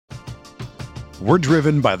We're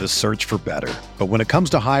driven by the search for better. But when it comes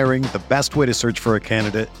to hiring, the best way to search for a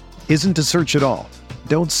candidate isn't to search at all.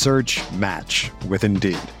 Don't search, match with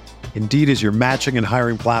Indeed. Indeed is your matching and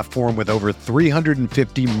hiring platform with over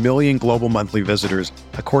 350 million global monthly visitors,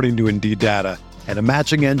 according to Indeed data, and a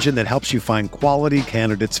matching engine that helps you find quality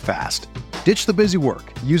candidates fast. Ditch the busy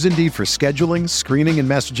work. Use Indeed for scheduling, screening, and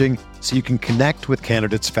messaging so you can connect with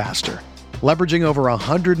candidates faster. Leveraging over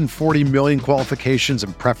 140 million qualifications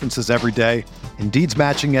and preferences every day, Indeed's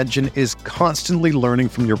matching engine is constantly learning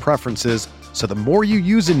from your preferences, so the more you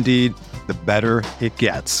use Indeed, the better it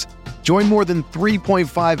gets. Join more than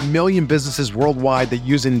 3.5 million businesses worldwide that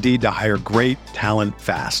use Indeed to hire great talent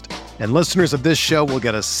fast. And listeners of this show will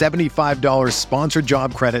get a $75 sponsored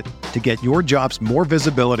job credit to get your jobs more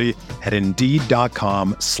visibility at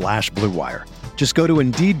Indeed.com/Blue Wire. Just go to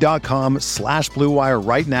Indeed.com/Blue Wire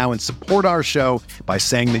right now and support our show by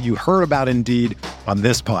saying that you heard about Indeed on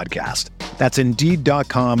this podcast. That's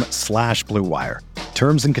Indeed.com/Blue Wire.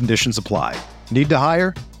 Terms and conditions apply. Need to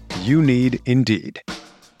hire? You need Indeed.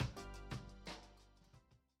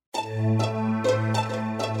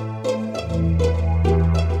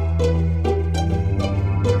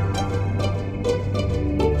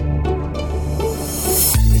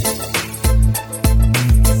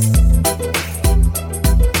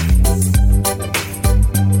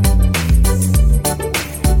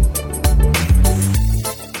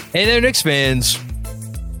 Hey there, Knicks fans.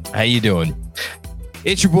 How you doing?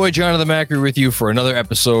 It's your boy, Jonathan Macri, with you for another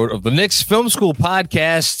episode of the Knicks Film School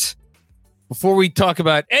podcast. Before we talk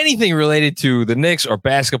about anything related to the Knicks or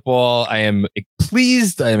basketball, I am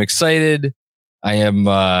pleased. I am excited. I am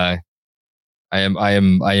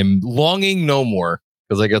longing no more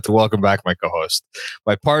because I got to welcome back my co-host,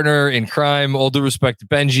 my partner in crime. All due respect to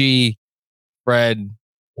Benji, Fred,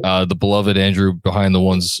 the beloved Andrew behind the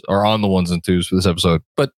ones or on the ones and twos for this episode,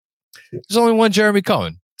 but there's only one Jeremy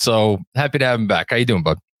Cohen. So happy to have him back. How you doing,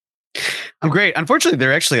 bud? I'm great. Unfortunately,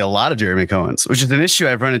 there are actually a lot of Jeremy Cohens, which is an issue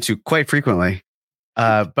I've run into quite frequently.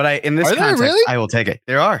 But in this context, really? I will take it.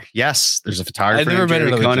 There are. Yes. There's a photographer named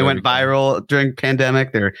Jeremy Cohen who went viral during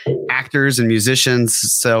pandemic. There are actors and musicians.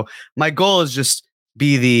 So my goal is just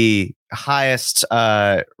be the highest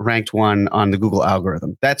ranked one on the Google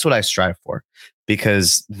algorithm. That's what I strive for,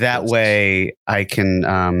 because that way I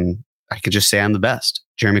can just say I'm the best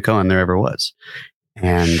Jeremy Cohen there ever was.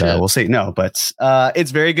 And we'll see. No, but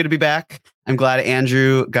it's very good to be back. I'm glad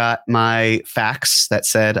Andrew got my fax that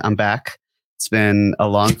said I'm back. It's been a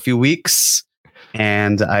long few weeks,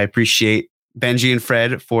 and I appreciate Benji and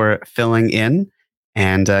Fred for filling in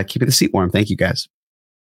and keeping the seat warm. Thank you, guys.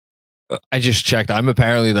 I just checked. I'm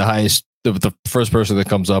apparently the highest, the first person that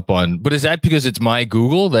comes up on. But is that because it's my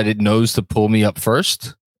Google that it knows to pull me up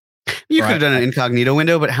first? You could have done an incognito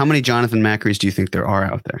window, but how many Jonathan Macris do you think there are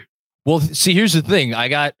out there? Well, see, here's the thing. I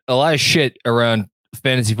got a lot of shit around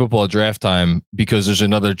fantasy football draft time because there's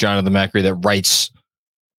another Jonathan Macri that writes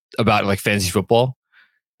about like fantasy football.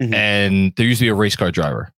 Mm-hmm. And there used to be a race car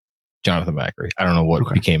driver, Jonathan Macri. I don't know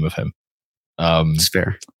what became of him. It's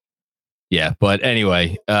fair. Yeah. But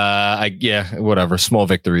anyway, whatever. Small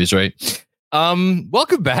victories, right?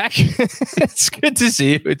 Welcome back. It's good to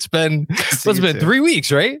see you. It's been 3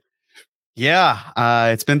 weeks, right? Yeah,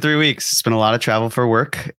 it's been 3 weeks. It's been a lot of travel for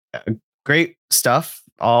work. Great stuff.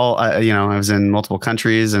 I was in multiple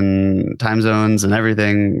countries and time zones and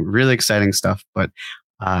everything. Really exciting stuff. But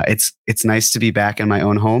it's nice to be back in my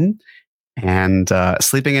own home and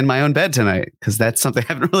sleeping in my own bed tonight, because that's something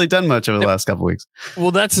I haven't really done much over the last couple of weeks.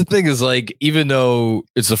 Well, that's the thing is, like, even though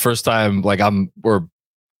it's the first time, like we're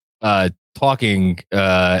talking,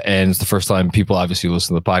 and it's the first time people obviously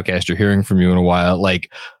listen to the podcast or hearing from you in a while, like,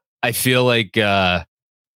 I feel like this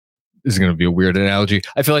is going to be a weird analogy.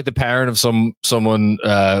 I feel like the parent of someone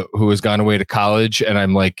who has gone away to college, and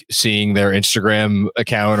I'm like seeing their Instagram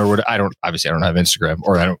account or what. I don't have Instagram,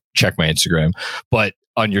 or I don't check my Instagram, but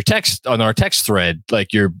on our text thread,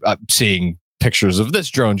 like, you're seeing pictures of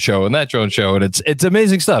this drone show and that drone show, and it's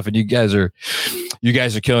amazing stuff. And you guys are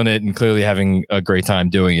killing it and clearly having a great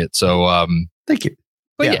time doing it. So thank you.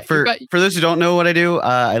 But for those who don't know what I do,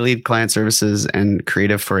 I lead client services and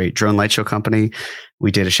creative for a drone light show company.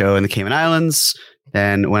 We did a show in the Cayman Islands,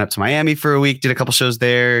 then went up to Miami for a week, did a couple shows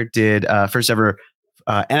there, did first ever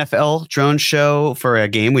NFL drone show for a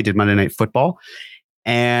game. We did Monday Night Football.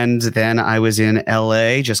 And then I was in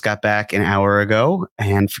LA, just got back an hour ago.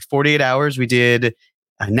 And for 48 hours, we did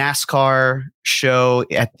a NASCAR show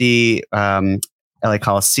at the LA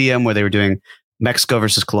Coliseum, where they were doing Mexico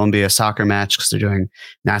versus Colombia soccer match, because they're doing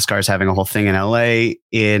NASCAR is having a whole thing in LA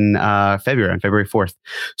in February, on February 4th.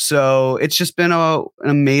 So it's just been an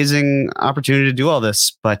amazing opportunity to do all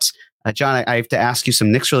this. But John, I have to ask you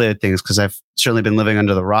some Knicks related things because I've certainly been living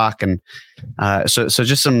under the rock, and so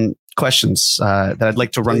just some questions that I'd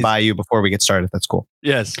like to run by you before we get started. If that's cool.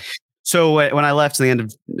 Yes. So when I left at the end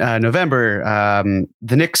of November,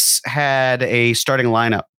 the Knicks had a starting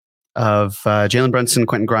lineup of Jalen Brunson,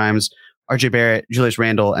 Quentin Grimes, RJ Barrett, Julius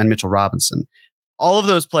Randle, and Mitchell Robinson. All of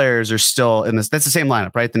those players are still in this. That's the same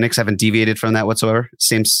lineup, right? The Knicks haven't deviated from that whatsoever.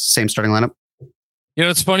 Same starting lineup.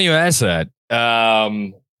 It's funny you ask that.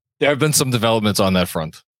 There have been some developments on that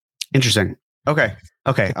front. Interesting. Okay.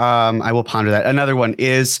 I will ponder that. Another one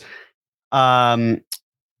is,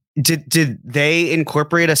 did they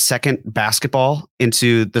incorporate a second basketball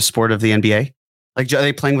into the sport of the NBA? Like, are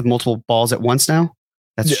they playing with multiple balls at once now?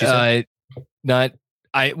 That's what she said.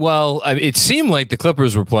 It seemed like the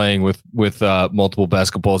Clippers were playing with multiple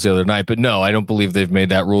basketballs the other night, but no, I don't believe they've made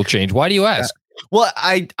that rule change. Why do you ask? Well,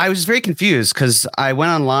 I was very confused because I went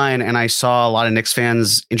online and I saw a lot of Knicks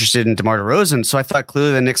fans interested in DeMar DeRozan. So I thought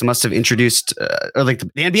clearly the Knicks must have introduced, or like the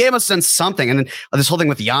NBA must have done something. And then this whole thing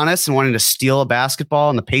with Giannis and wanting to steal a basketball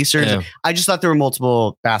and the Pacers. Yeah. I just thought there were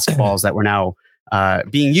multiple basketballs that were now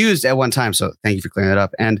being used at one time. So thank you for clearing that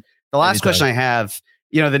up. And the last question I have,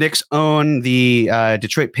 the Knicks own the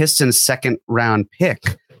Detroit Pistons second round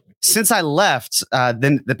pick. Since I left,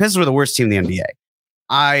 then the Pistons were the worst team in the NBA.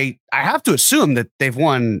 I have to assume that they've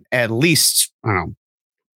won at least, 3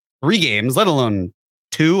 games, let alone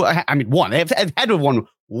 2. I mean, 1. They've had to have won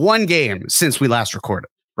 1 game since we last recorded,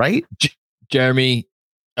 right? Jeremy,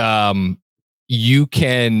 you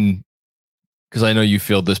can, because I know you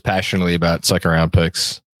feel this passionately about second round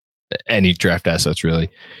picks, any draft assets really.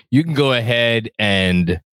 You can go ahead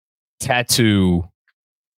and tattoo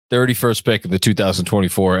 31st pick of the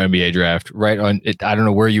 2024 NBA draft right on it. I don't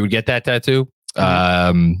know where you would get that tattoo.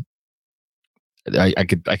 I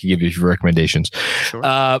could give you a few recommendations. Sure.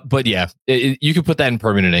 But yeah, you could put that in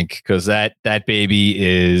permanent ink because that baby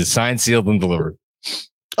is signed, sealed, and delivered.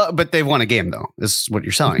 But they've won a game though. This is what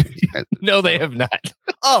you're selling. No, they have not.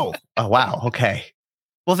 Oh, wow. Okay.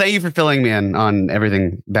 Well, thank you for filling me in on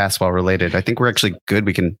everything basketball related. I think we're actually good.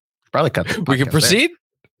 We can probably cut. We can proceed. There.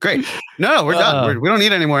 Great. No, we're done. We don't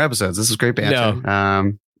need any more episodes. This is great banter.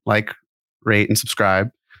 No. Like, rate, and subscribe,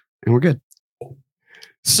 and we're good.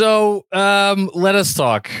 So let us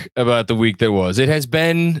talk about the week that was. It has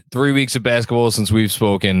been 3 weeks of basketball since we've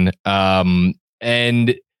spoken,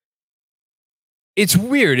 and it's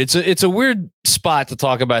weird. It's a weird spot to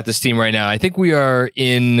talk about this team right now. I think we are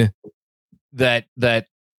in that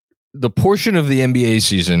the portion of the NBA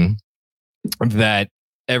season that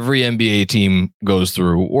every NBA team goes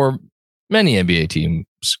through, or many NBA teams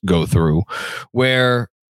go through, where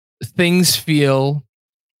things feel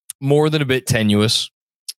more than a bit tenuous.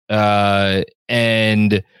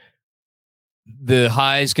 And the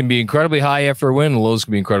highs can be incredibly high after a win, the lows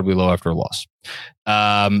can be incredibly low after a loss.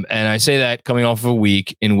 And I say that coming off of a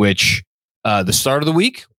week in which the start of the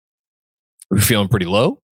week, we're feeling pretty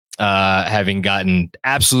low, having gotten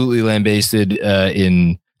absolutely lambasted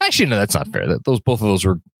in. Actually, no, that's not fair. Both of those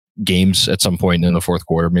were games at some point in the fourth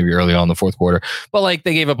quarter, maybe early on in the fourth quarter. But like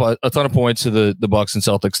they gave up a ton of points to the Bucks and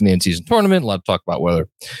Celtics in the end-season tournament. A lot of talk about whether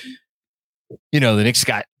the Knicks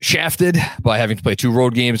got shafted by having to play 2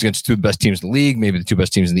 road games against 2 of the best teams in the league, maybe the 2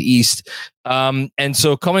 best teams in the East. And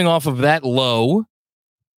so coming off of that low,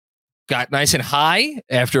 got nice and high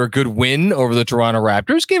after a good win over the Toronto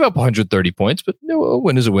Raptors, gave up 130 points, but a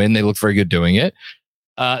win is a win. They looked very good doing it.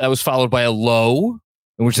 That was followed by a low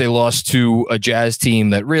in which they lost to a Jazz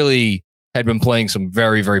team that really had been playing some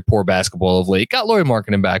very, very poor basketball of late. Got Lauri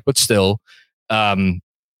Markkanen back, but still,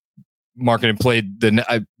 Markkanen played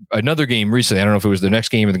another game recently. I don't know if it was the next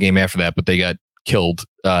game or the game after that, but they got killed.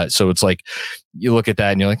 So it's like you look at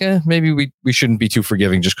that and you're like, maybe we shouldn't be too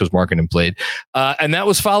forgiving just because Markkanen played. And that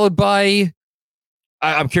was followed by,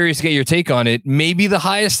 I'm curious to get your take on it, maybe the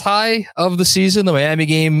highest high of the season. The Miami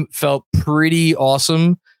game felt pretty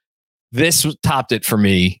awesome. This topped it for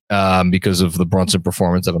me because of the Brunson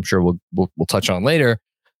performance that I'm sure we'll touch on later.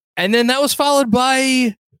 And then that was followed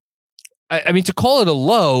by, I mean, to call it a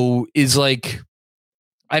low is like,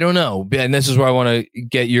 I don't know. And this is where I want to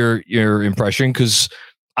get your impression, because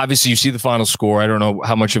obviously you see the final score. I don't know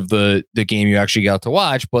how much of the game you actually got to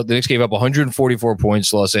watch, but the Knicks gave up 144 points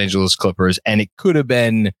to Los Angeles Clippers. And it could have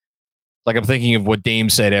been, like, I'm thinking of what Dame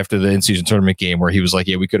said after the in-season tournament game where he was like,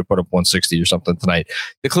 yeah, we could have put up 160 or something tonight.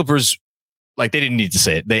 The Clippers, like, they didn't need to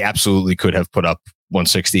say it. They absolutely could have put up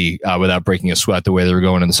 160 without breaking a sweat the way they were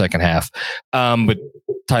going in the second half. But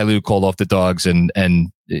Ty Lue called off the dogs and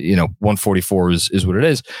 144 is what it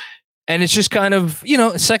is. And it's just kind of,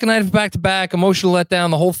 second night of back-to-back, emotional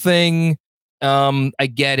letdown, the whole thing. I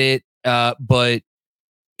get it. But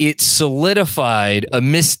it solidified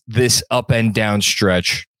amidst this up and down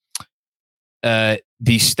stretch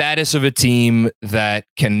the status of a team that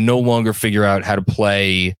can no longer figure out how to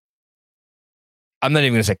play. I'm not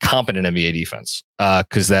even going to say competent NBA defense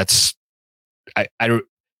because that's I don't.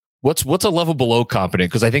 What's a level below competent?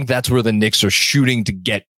 Because I think that's where the Knicks are shooting to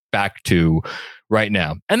get back to right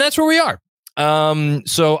now, and that's where we are.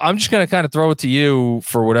 So I'm just going to kind of throw it to you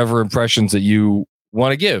for whatever impressions that you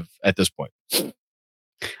want to give at this point. I'd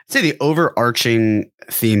say the overarching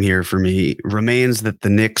theme here for me remains that the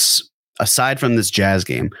Knicks, aside from this Jazz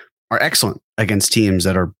game, are excellent against teams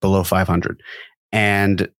that are below 500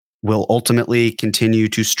 and will ultimately continue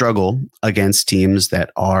to struggle against teams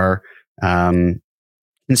that are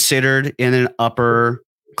considered in an upper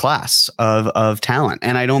class of talent.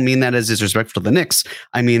 And I don't mean that as disrespectful to the Knicks.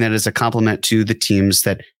 I mean that as a compliment to the teams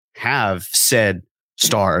that have said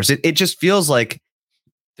stars. It just feels like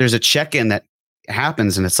there's a check-in that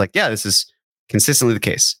happens and it's like, yeah, this is consistently the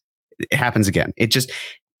case. It happens again. It just,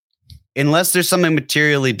 unless there's something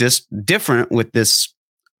materially different with this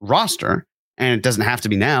roster, and it doesn't have to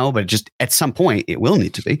be now, but just at some point it will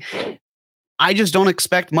need to be. I just don't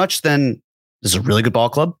expect much than this is a really good ball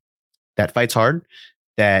club that fights hard,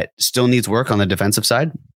 that still needs work on the defensive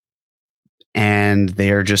side. And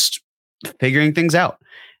they're just figuring things out.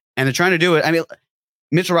 And they're trying to do it. I mean,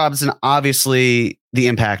 Mitchell Robinson, obviously the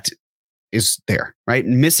impact is there, right?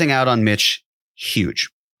 Missing out on Mitch, huge.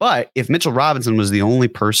 But if Mitchell Robinson was the only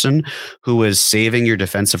person who was saving your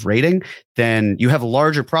defensive rating, then you have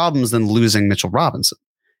larger problems than losing Mitchell Robinson.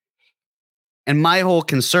 And my whole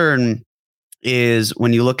concern is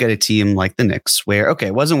when you look at a team like the Knicks, where, okay,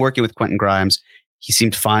 it wasn't working with Quentin Grimes. He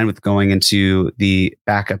seemed fine with going into the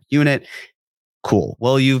backup unit. Cool.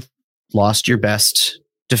 Well, you've lost your best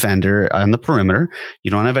defender on the perimeter.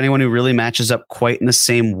 You don't have anyone who really matches up quite in the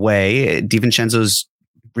same way. DiVincenzo's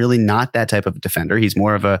really not that type of defender. He's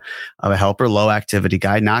more of a helper, low activity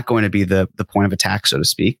guy, not going to be the point of attack, so to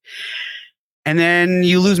speak. And then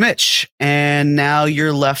you lose Mitch, and now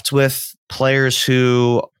you're left with players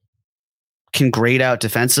who can grade out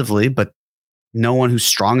defensively, but no one who's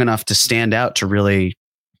strong enough to stand out to really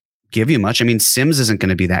give you much. I mean, Sims isn't going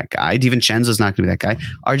to be that guy. DiVincenzo's not going to be that guy.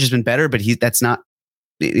 RJ's been better, but that's not,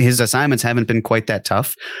 his assignments haven't been quite that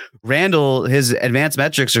tough. Randall, his advanced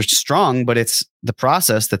metrics are strong, but it's the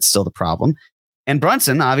process that's still the problem. And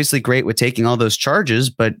Brunson, obviously great with taking all those charges,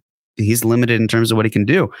 but he's limited in terms of what he can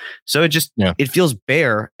do. So it feels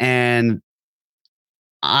bare. And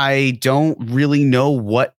I don't really know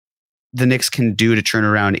what the Knicks can do to turn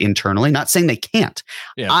around internally. Not saying they can't.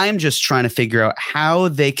 Yeah. I'm just trying to figure out how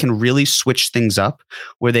they can really switch things up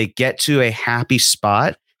where they get to a happy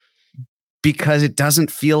spot, because it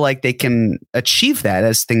doesn't feel like they can achieve that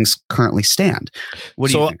as things currently stand.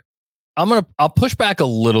 What do you think? I'll push back a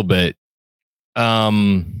little bit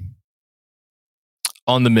on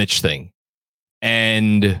the Mitch thing.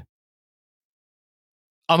 And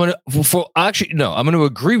I'm going to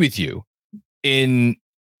agree with you in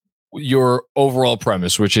your overall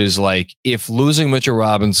premise, which is like, if losing Mitchell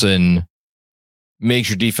Robinson makes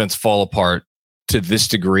your defense fall apart to this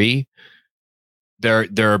degree, there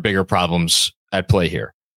are bigger problems at play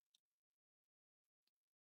here.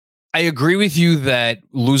 I agree with you that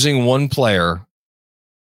losing one player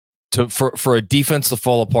for a defense to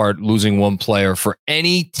fall apart, losing one player for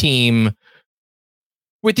any team,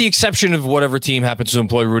 with the exception of whatever team happens to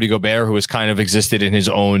employ Rudy Gobert, who has kind of existed in his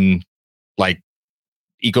own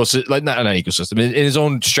ecosystem, not ecosystem, in his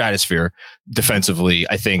own stratosphere defensively.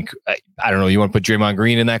 I think, I don't know, you want to put Draymond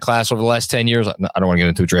Green in that class over the last 10 years? I don't want to get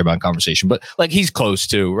into a Draymond conversation, but he's close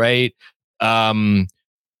to, right? Other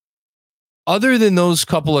than those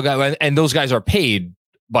couple of guys, and those guys are paid,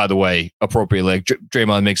 by the way, appropriately.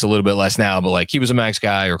 Draymond makes a little bit less now, but he was a max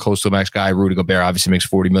guy or close to a max guy. Rudy Gobert obviously makes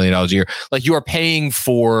 $40 million a year. You are paying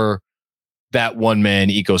for that one man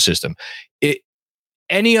ecosystem.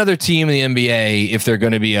 Any other team in the NBA, if they're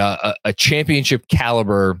going to be a championship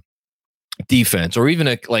caliber defense, or even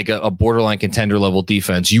a borderline contender level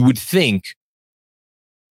defense, you would think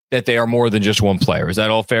that they are more than just one player. Is that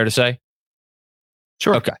all fair to say?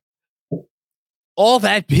 Sure. Okay. All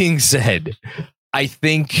that being said, I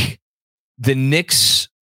think the Knicks,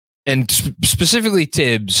 and specifically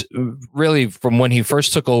Tibbs, really from when he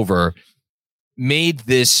first took over, made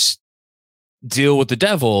this deal with the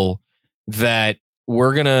devil that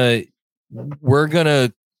we're gonna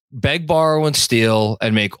beg, borrow, and steal,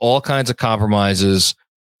 and make all kinds of compromises,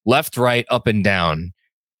 left, right, up, and down.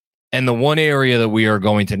 And the one area that we are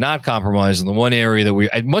going to not compromise, and the one area that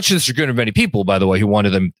and much of this is going to many people, by the way, who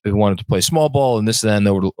wanted to play small ball and this and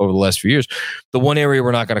that over the last few years. The one area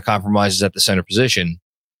we're not going to compromise is at the center position.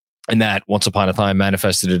 And that once upon a time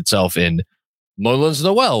manifested itself in Nerlens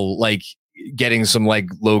Noel, like getting some like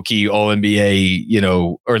low key all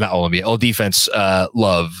NBA, or not all NBA, all defense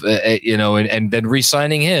love, and then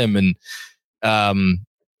re-signing him. And, and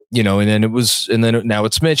then now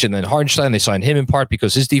it's Mitch, and then Hardenstein, they signed him in part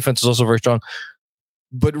because his defense is also very strong.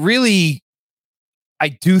 But really, I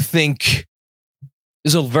do think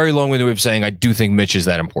this is a very long-winded way of saying I do think Mitch is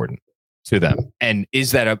that important to them. And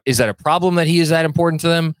is that a problem that he is that important to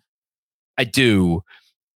them? I do.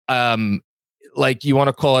 Like, you want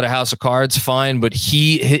to call it a house of cards, fine, but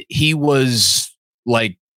he was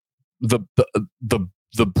like the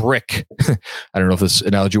brick. I don't know if this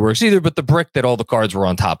analogy works either, but the brick that all the cards were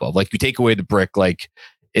on top of. Like, you take away the brick, like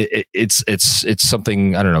it's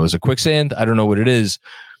something, I don't know, is it quicksand? I don't know what it is.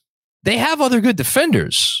 They have other good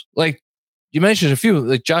defenders. Like you mentioned a few,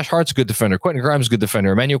 like Josh Hart's a good defender, Quentin Grimes is a good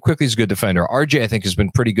defender, Emmanuel Quickley's a good defender. RJ, I think, has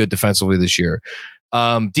been pretty good defensively this year.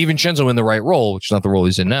 DiVincenzo in the right role, which is not the role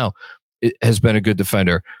he's in now, it has been a good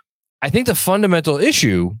defender. I think the fundamental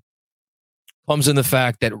issue comes in the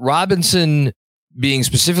fact that Robinson, being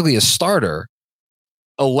specifically a starter,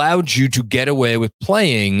 allowed you to get away with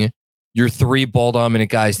playing your three ball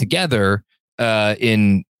dominant guys together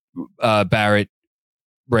in Barrett,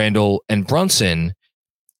 Randall, and Brunson.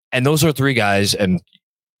 And those are three guys, and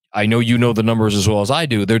I know you know the numbers as well as I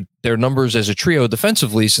do. Their numbers as a trio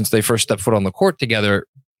defensively since they first stepped foot on the court together,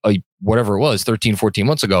 whatever it was, 13, 14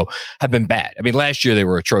 months ago, have been bad. I mean, last year they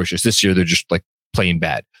were atrocious. This year they're just like plain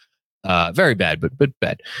bad. Very bad, but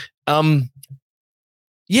bad. I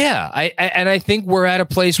think we're at a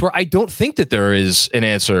place where I don't think that there is an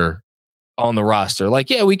answer on the roster. Like,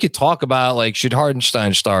 yeah, we could talk about, like, should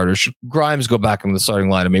Hardenstein start or should Grimes go back in the starting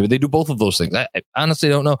lineup? Maybe they do both of those things. I honestly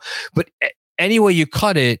don't know. But anyway you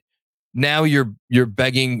cut it, now you're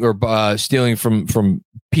begging or stealing from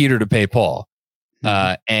Peter to pay Paul.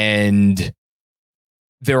 And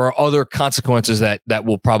there are other consequences that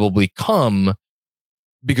will probably come,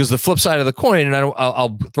 because the flip side of the coin, and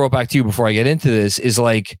I'll throw it back to you before I get into this, is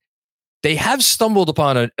like they have stumbled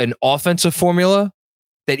upon an offensive formula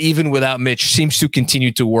that even without Mitch seems to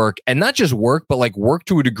continue to work, and not just work, but like work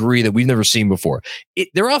to a degree that we've never seen before.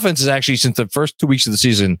 Their offense is actually, since the first 2 weeks of the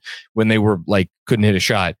season when they were like couldn't hit a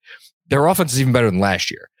shot, their offense is even better than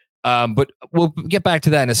last year. But we'll get back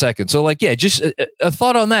to that in a second. So like, yeah, just a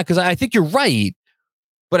thought on that, because I think you're right,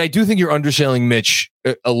 but I do think you're underselling Mitch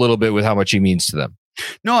a little bit with how much he means to them.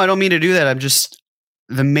 No, I don't mean to do that.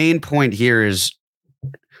 The main point here is,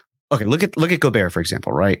 okay, look at Gobert, for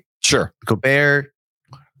example, right? Sure. Gobert,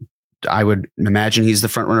 I would imagine he's the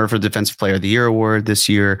front runner for the Defensive Player of the Year award this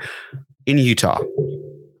year in Utah.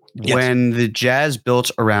 Yes. When the Jazz built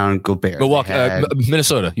around Gobert,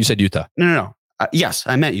 Minnesota. You said Utah. No. Yes,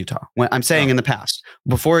 I meant Utah. When I'm saying in the past,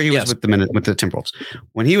 before he was with the Timberwolves,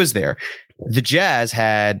 when he was there, the Jazz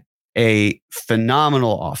had a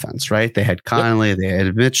phenomenal offense, right? They had Conley, they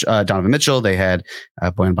had Donovan Mitchell, they had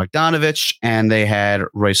Bojan Bogdanovic, and they had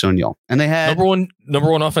Royce O'Neal, and they had number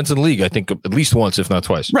one offense in the league, I think, at least once, if not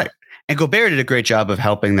twice. Right. And Gobert did a great job of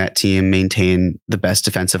helping that team maintain the best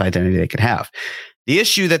defensive identity they could have. The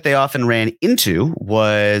issue that they often ran into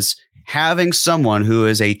was having someone who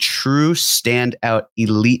is a true standout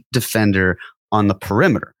elite defender on the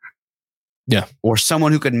perimeter. Yeah. Or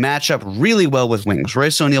someone who could match up really well with wings.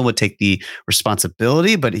 Royce O'Neal would take the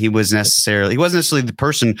responsibility, but he wasn't necessarily the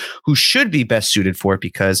person who should be best suited for it,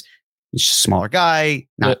 because he's just a smaller guy,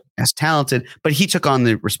 not as talented, but he took on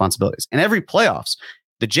the responsibilities. And every playoffs,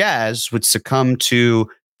 the Jazz would succumb to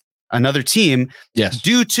another team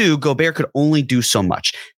due to Gobert could only do so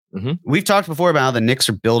much. Mm-hmm. We've talked before about how the Knicks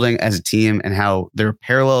are building as a team and how there are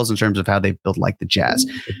parallels in terms of how they build like the Jazz.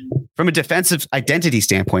 From a defensive identity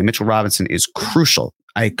standpoint, Mitchell Robinson is crucial.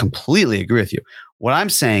 I completely agree with you. What I'm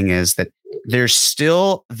saying is that there's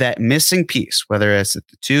still that missing piece, whether it's the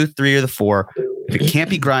 2, 3, or the 4. If it can't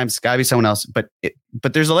be Grimes, it's got to be someone else. But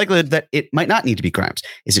there's a likelihood that it might not need to be Grimes.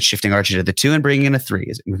 Is it shifting RJ to the 2 and bringing in a 3?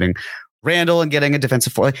 Is it moving Randall and getting a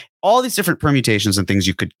defensive 4? Like, all these different permutations and things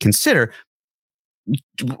you could consider. We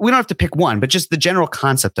don't have to pick one, but just the general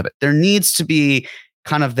concept of it. There needs to be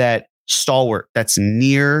kind of that stalwart that's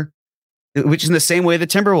near, which is in the same way the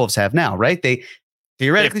Timberwolves have now, right? They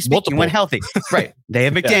theoretically speaking, when healthy, right? They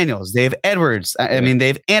have McDaniels, they have Edwards. I mean, they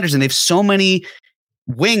have Anderson. They have so many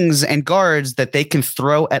wings and guards that they can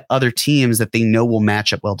throw at other teams that they know will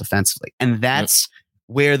match up well defensively. And that's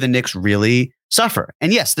where the Knicks really suffer.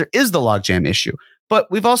 And yes, there is the logjam issue. But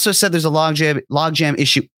we've also said there's a logjam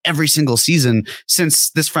issue every single season since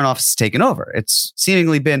this front office has taken over. It's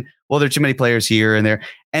seemingly been, well, there are too many players here and there.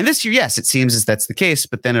 And this year, yes, it seems as that's the case,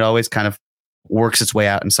 but then it always kind of works its way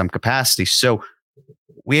out in some capacity. So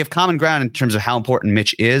we have common ground in terms of how important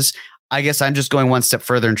Mitch is. I guess I'm just going one step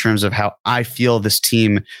further in terms of how I feel this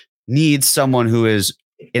team needs someone who is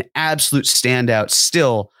an absolute standout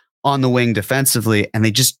still on the wing defensively, and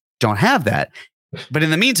they just don't have that. But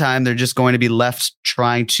in the meantime, they're just going to be left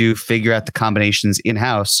trying to figure out the combinations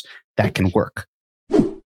in-house that can work.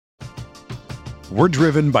 We're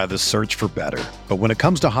driven by the search for better. But when it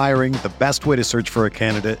comes to hiring, the best way to search for a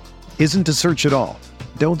candidate isn't to search at all.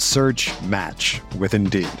 Don't search, match with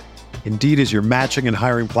Indeed. Indeed is your matching and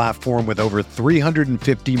hiring platform with over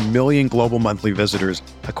 350 million global monthly visitors,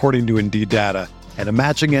 according to Indeed data, and a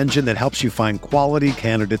matching engine that helps you find quality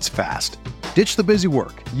candidates fast. Ditch the busy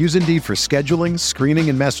work. Use Indeed for scheduling, screening,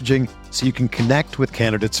 and messaging so you can connect with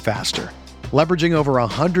candidates faster. Leveraging over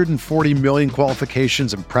 140 million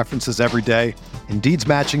qualifications and preferences every day, Indeed's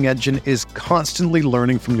matching engine is constantly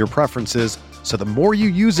learning from your preferences, so the more you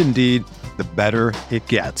use Indeed, the better it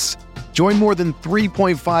gets. Join more than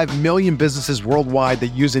 3.5 million businesses worldwide that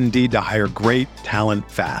use Indeed to hire great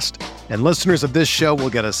talent fast. And listeners of this show will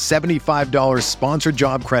get a $75 sponsored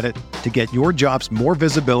job credit to get your jobs more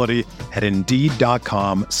visibility at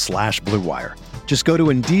Indeed.com/Blue Wire. Just go to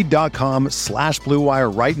Indeed.com/Blue Wire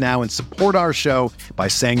right now and support our show by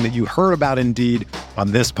saying that you heard about Indeed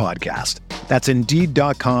on this podcast. That's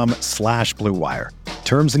Indeed.com/Blue Wire.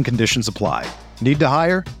 Terms and conditions apply. Need to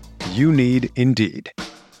hire? You need Indeed.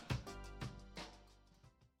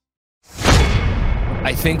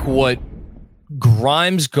 I think what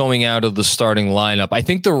Grimes going out of the starting lineup, I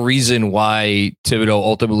think the reason why Thibodeau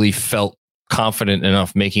ultimately felt confident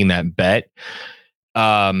enough making that bet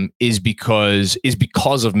is because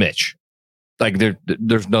of Mitch. Like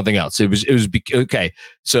there's nothing else. It was okay.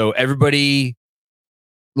 So everybody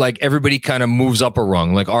kind of moves up a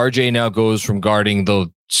rung. Like RJ now goes from guarding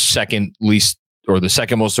the second least or the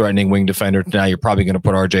second most threatening wing defender. Now you're probably going to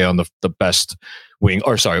put RJ on the best wing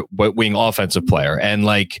offensive player. And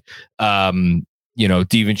DiVincenzo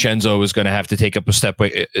is going to have to take up a step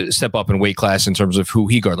up in weight class in terms of who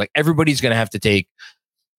he guards. Like everybody's going to have to take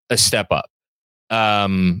a step up.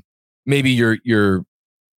 Maybe your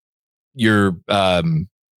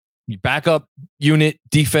backup unit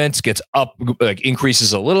defense gets up, like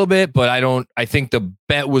increases a little bit, but I think the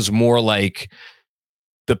bet was more like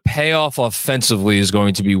the payoff offensively is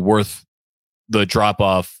going to be worth the drop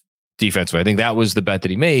off defensively. I think that was the bet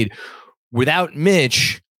that he made. Without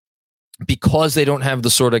Mitch, because they don't have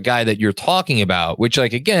the sort of guy that you're talking about, which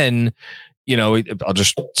again, I'll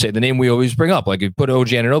just say the name we always bring up. Like if you put OG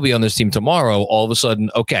Anunoby on this team tomorrow, all of a sudden,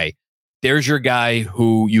 okay, there's your guy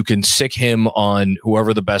who you can sick him on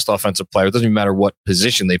whoever the best offensive player. It doesn't even matter what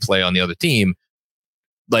position they play on the other team.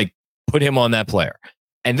 Like put him on that player.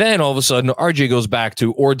 And then all of a sudden RJ goes back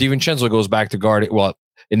to, or DiVincenzo goes back to guard it. Well,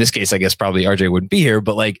 in this case, I guess probably RJ wouldn't be here,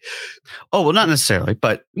 but not necessarily,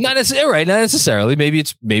 but not necessarily, right? Not necessarily. Maybe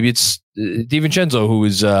it's DiVincenzo who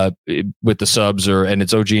is with the subs, and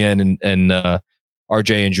it's OGN and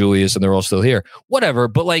RJ and Julius, and they're all still here. Whatever,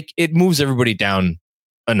 but it moves everybody down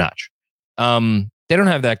a notch. They don't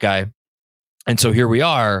have that guy, and so here we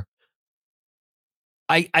are.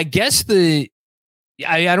 I guess I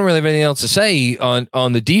don't really have anything else to say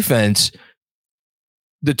on the defense.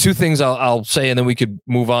 The two things I'll say, and then we could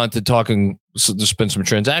move on to talking. So there's been some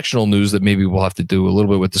transactional news that maybe we'll have to do a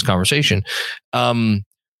little bit with this conversation. But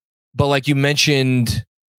like you mentioned,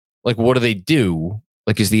 what do they do?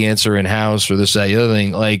 Is the answer in-house or this, that, the other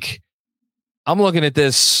thing? I'm looking at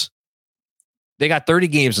this. They got 30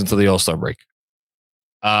 games until the All-Star break.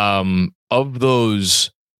 Of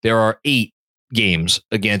those, there are 8 games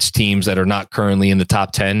against teams that are not currently in the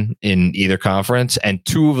top 10 in either conference, and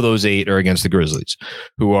 2 of those 8 are against the Grizzlies,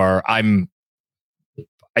 who are I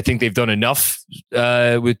think they've done enough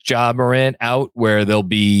with Ja Morant out where they'll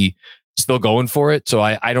be still going for it. So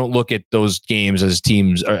I don't look at those games as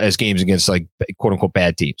teams or as games against quote unquote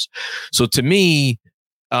bad teams. So to me,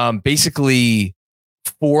 basically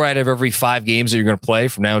 4 out of every 5 games that you're going to play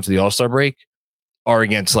from now to the All-Star break are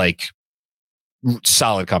against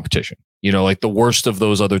solid competition. The worst of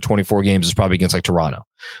those other 24 games is probably against Toronto.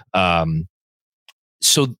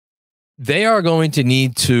 So they are going to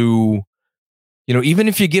need to, even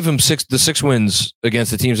if you give them 6 wins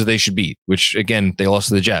against the teams that they should beat, which again, they lost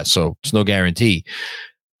to the Jets, so it's no guarantee.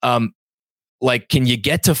 Can you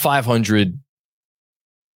get to 500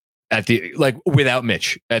 at the, without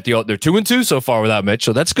Mitch they're 2-2 so far without Mitch.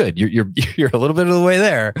 So that's good. You're a little bit of the way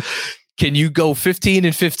there. Can you go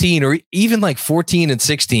 15-15 or even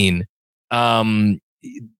 14-16?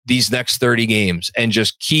 These next 30 games and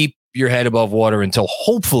just keep your head above water until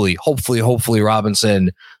hopefully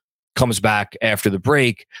Robinson comes back after the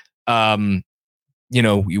break.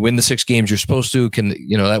 you win the 6 games you're supposed to,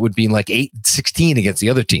 that would be like 8-16 against the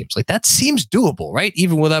other teams. Like that seems doable, right?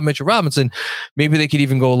 Even without Mitchell Robinson, maybe they could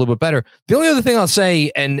even go a little bit better. The only other thing I'll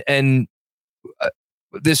say, and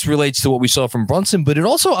this relates to what we saw from Brunson, but it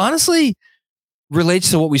also honestly relates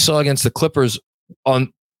to what we saw against the Clippers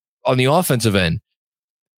on the offensive end.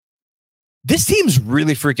 This team's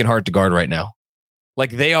really freaking hard to guard right now.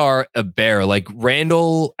 Like they are a bear. Like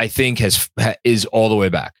Randall, I think is all the way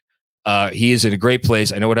back. He is in a great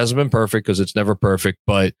place. I know it hasn't been perfect because it's never perfect,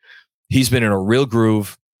 but he's been in a real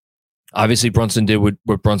groove. Obviously, Brunson did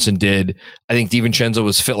what Brunson did. I think DiVincenzo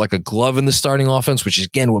was fit like a glove in the starting offense, which is,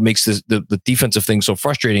 again, what makes the defensive thing so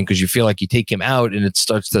frustrating because you feel like you take him out and it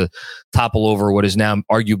starts to topple over what is now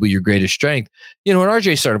arguably your greatest strength. And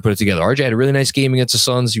RJ started to put it together. RJ had a really nice game against the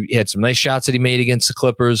Suns. He had some nice shots that he made against the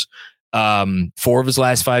Clippers. 4 of his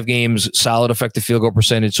last 5 games, solid effective field goal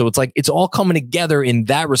percentage. So it's all coming together in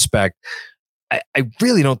that respect. I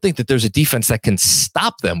really don't think that there's a defense that can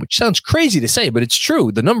stop them, which sounds crazy to say, but it's true.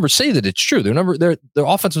 The numbers say that it's true. Their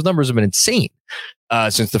offensive numbers have been insane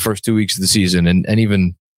since the first 2 weeks of the season and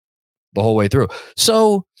even the whole way through.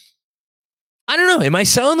 So I don't know. Am I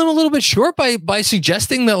selling them a little bit short by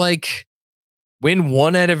suggesting that like win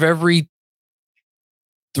 1 out of every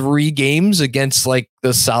 3 games against like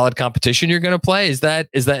the solid competition you're going to play? Is that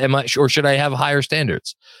or should I have higher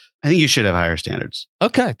standards? I think you should have higher standards.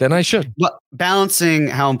 Okay, then I should. But balancing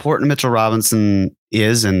how important Mitchell Robinson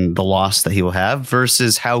is and the loss that he will have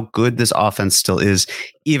versus how good this offense still is,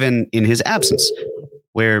 even in his absence,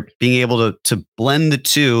 where being able to blend the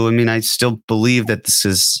two. I mean, I still believe that this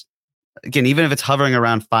is, again, even if it's hovering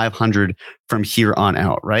around 500 from here on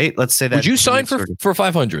out, right? Let's say that. Would you sign for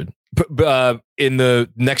 500 in the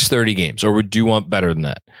next 30 games, or would you want better than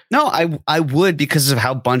that? No, I would, because of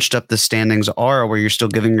how bunched up the standings are, where you're still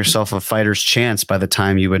giving yourself a fighter's chance by the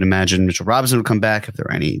time you would imagine Mitchell Robinson would come back. If there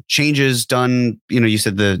are any changes done, you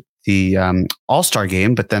said the All-Star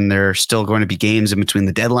game, but then there are still going to be games in between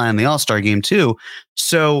the deadline and the All-Star game too.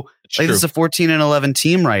 So this is a 14-11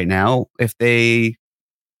 team right now. If they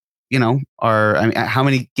how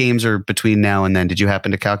many games are between now and then? Did you happen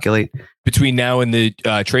to calculate? Between now and the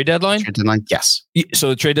trade deadline? Trade deadline, yes. So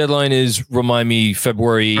the trade deadline is, remind me,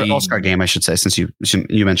 February. Or All-Star game, I should say, since you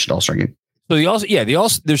mentioned All-Star game. So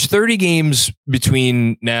there's 30 games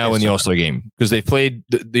between now and the All-Star game because they played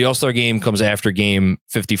the All-Star game comes after game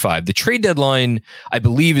 55. The trade deadline, I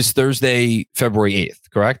believe, is Thursday, February 8th,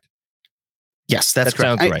 correct? Yes, that's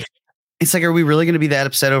correct. Sounds right. It's like, are we really going to be that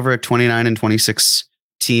upset over a 29-26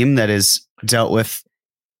 team that has dealt with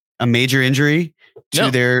a major injury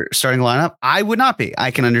to their starting lineup? I would not be.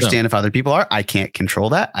 I can understand if other people are. I can't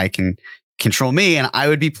control that. I can control me. And I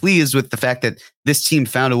would be pleased with the fact that this team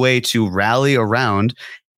found a way to rally around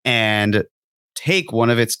and take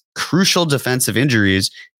one of its crucial defensive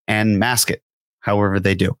injuries and mask it however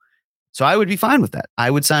they do. So I would be fine with that.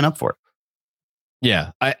 I would sign up for it.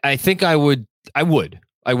 Yeah, I think I would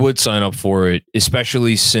sign up for it,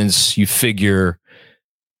 especially since you figure,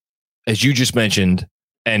 as you just mentioned,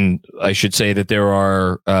 and I should say that there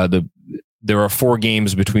are 4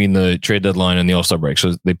 games between the trade deadline and the All-Star break.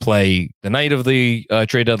 So they play the night of the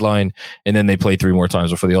trade deadline, and then they play 3 more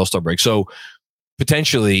times before the All-Star break. So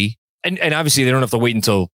potentially, and obviously they don't have to wait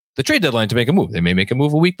until the trade deadline to make a move. They may make a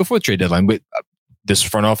move a week before the trade deadline, but this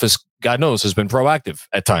front office, God knows, has been proactive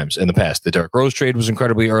at times in the past. The Derrick Rose trade was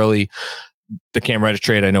incredibly early. The Cam Reddish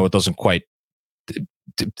trade, I know it doesn't quite,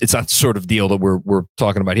 it's not the sort of deal that we're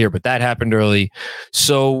talking about here, but that happened early.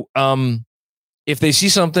 So if they see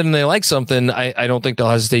something and they like something, I don't think they'll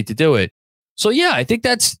hesitate to do it. So yeah, I think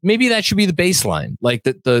that should be the baseline, like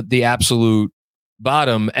the absolute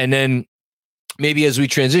bottom. And then maybe as we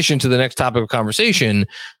transition to the next topic of conversation,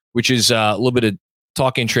 which is a little bit of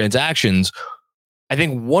talking transactions, I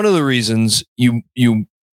think one of the reasons you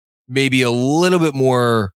may be a little bit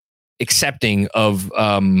more accepting of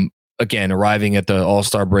again, arriving at the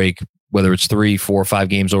All-Star break, whether it's 3, 4, 5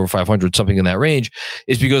 games over 500, something in that range,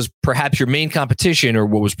 is because perhaps your main competition, or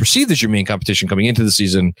what was perceived as your main competition coming into the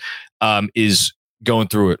season, is going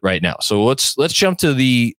through it right now. So let's jump to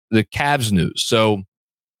the Cavs news. So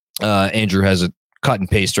Andrew has a cut and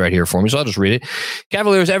paste right here for me, so I'll just read it.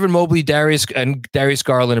 Cavaliers, Evan Mobley, Darius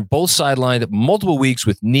Garland are both sidelined multiple weeks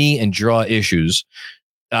with knee and jaw issues.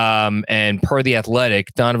 And per The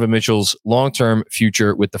Athletic, Donovan Mitchell's long-term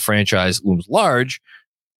future with the franchise looms large.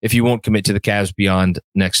 If he won't commit to the Cavs beyond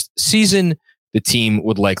next season, the team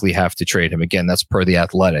would likely have to trade him. Again, that's per The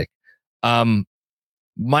Athletic. My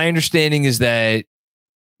understanding is that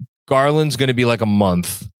Garland's going to be like a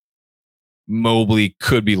month. Mobley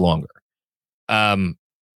could be longer. I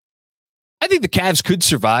think the Cavs could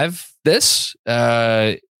survive this.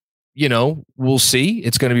 We'll see.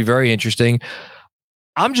 It's going to be very interesting.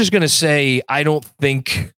 I'm just going to say I don't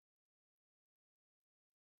think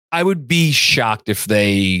I would be shocked if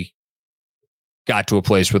they got to a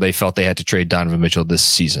place where they felt they had to trade Donovan Mitchell this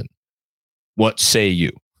season. What say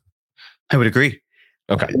you? I would agree.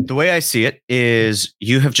 Okay. The way I see it is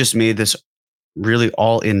you have just made this really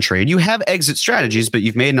all-in trade. You have exit strategies, but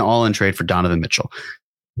you've made an all-in trade for Donovan Mitchell.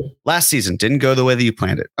 Last season didn't go the way that you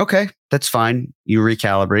planned it. Okay, that's fine. You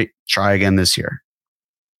recalibrate, try again this year.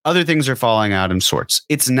 Other things are falling out in sorts.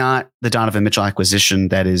 It's not the Donovan Mitchell acquisition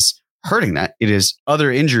that is hurting that. It is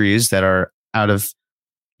other injuries that are out of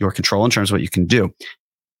your control in terms of what you can do.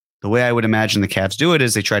 The way I would imagine the Cavs do it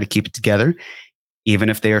is they try to keep it together. Even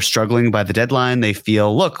if they are struggling by the deadline, they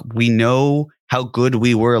feel, look, we know how good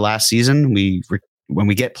we were last season. When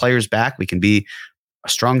we get players back, we can be a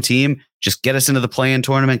strong team. Just get us into the play-in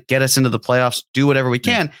tournament, get us into the playoffs, do whatever we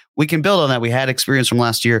can. We can build on that. We had experience from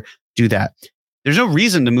last year. Do that. There's no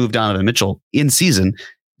reason to move Donovan Mitchell in season,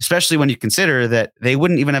 especially when you consider that they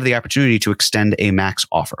wouldn't even have the opportunity to extend a max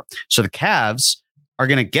offer. So the Cavs are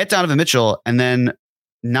going to get Donovan Mitchell and then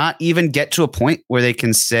not even get to a point where they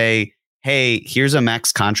can say, hey, here's a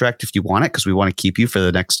max contract if you want it, because we want to keep you for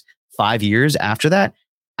the next 5 years after that.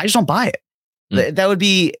 I just don't buy it. That would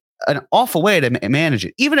be an awful way to manage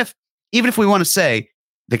it. Even if we want to say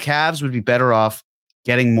the Cavs would be better off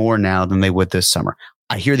getting more now than they would this summer.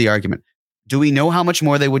 I hear the argument. Do we know how much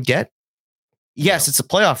more they would get? Yes, it's a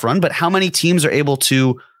playoff run, but how many teams are able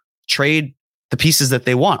to trade the pieces that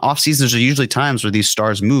they want? Off seasons are usually times where these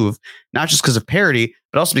stars move, not just because of parity,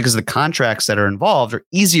 but also because the contracts that are involved are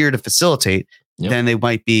easier to facilitate than they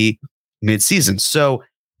might be mid-season. So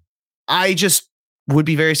I just would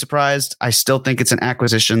be very surprised. I still think it's an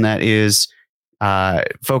acquisition that is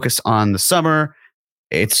focused on the summer.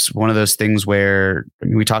 It's one of those things where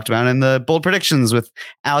we talked about in the bold predictions with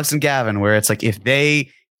Alex and Gavin, where it's like, if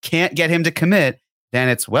they can't get him to commit, then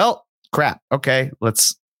it's, well, crap. Okay,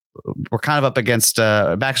 we're kind of up against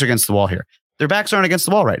backs are against the wall here. Their backs aren't against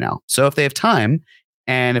the wall right now. So if they have time,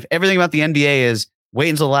 and if everything about the NBA is wait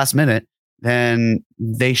until the last minute, then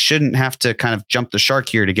they shouldn't have to kind of jump the shark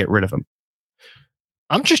here to get rid of him.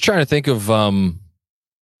 I'm just trying to think of,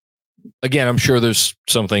 again, I'm sure there's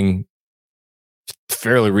something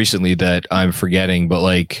fairly recently that I'm forgetting, but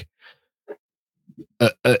like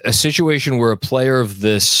a situation where a player of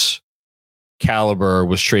this caliber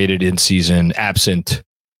was traded in season absent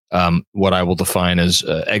what I will define as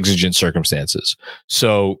exigent circumstances.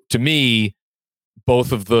 So to me,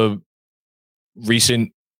 both of the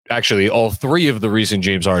recent, actually all three of the recent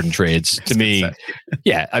James Harden trades, to me,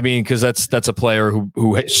 yeah, I mean, because that's a player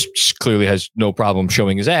who clearly has no problem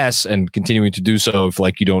showing his ass and continuing to do so if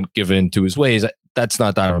like you don't give in to his ways. That's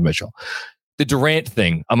not Donovan Mitchell. The Durant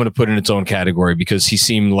thing, I'm going to put in its own category because he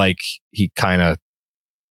seemed like he kind of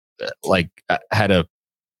had a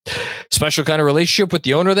special kind of relationship with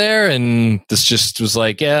the owner there, and this just was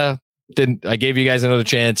like, I gave you guys another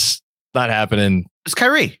chance, not happening. It's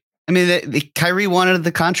Kyrie. I mean, Kyrie wanted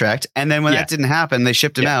the contract, and then when that didn't happen, they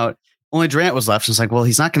shipped him out. Only Durant was left. It's like, well,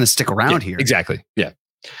 he's not going to stick around here. Exactly. Yeah.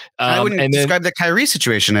 I wouldn't describe the Kyrie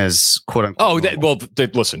situation as quote unquote.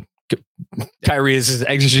 Listen, Kyrie is as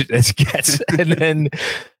exigent as it gets, and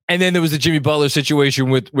then there was the Jimmy Butler situation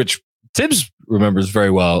with which Tibbs remembers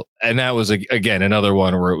very well, and that was again another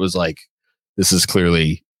one where it was like, this is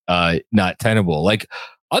clearly not tenable. Like,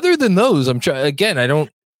 other than those, I'm trying again. I don't.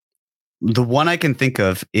 The one I can think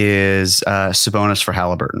of is Sabonis for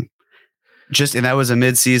Halliburton. And that was a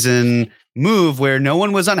midseason move where no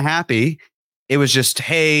one was unhappy. It was just,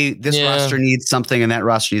 hey, this roster needs something and that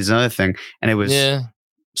roster needs another thing. And it was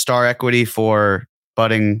star equity for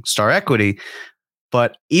budding star equity.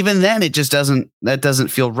 But even then, it just doesn't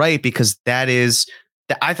feel right, because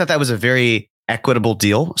I thought that was a very equitable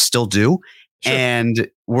deal, still do. Sure.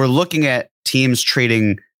 And we're looking at teams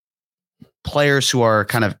trading players who are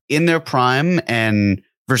kind of in their prime and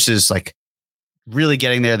versus like really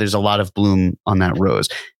getting there. There's a lot of bloom on that rose.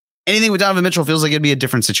 Anything with Donovan Mitchell feels like it'd be a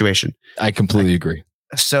different situation. I completely agree.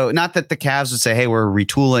 So not that the Cavs would say, hey, we're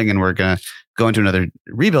retooling and we're going to go into another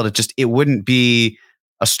rebuild. It wouldn't be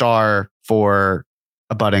a star for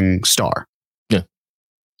a budding star. Yeah.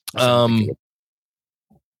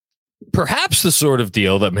 Perhaps the sort of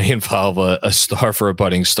deal that may involve a star for a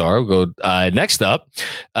budding star. We'll go next up.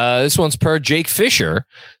 This one's per Jake Fisher.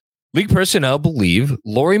 League personnel believe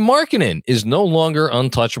Lauri Markkanen is no longer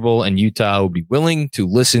untouchable, and Utah will be willing to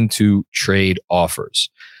listen to trade offers.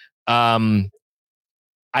 I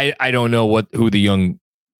don't know who the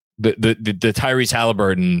Tyrese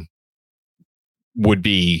Halliburton would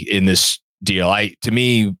be in this deal. To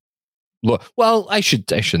me, Well, I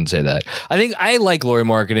shouldn't say that. I think I like Lauri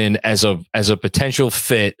Markkanen as a potential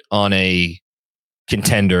fit on a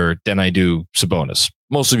contender than I do Sabonis,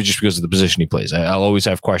 mostly just because of the position he plays. I'll always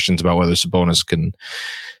have questions about whether Sabonis can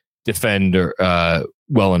defend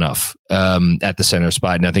well enough at the center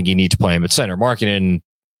spot, and I think you need to play him at center. Markkanen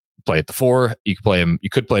play at the 4. You could play him. You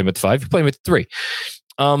could play him at the 5. You could play him at the 3.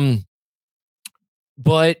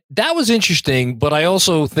 But that was interesting. But I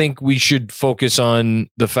also think we should focus on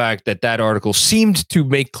the fact that article seemed to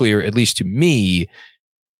make clear, at least to me,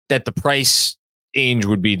 that the price Ainge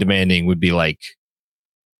would be demanding would be like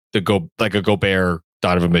a Gobert,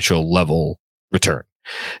 Donovan Mitchell level return.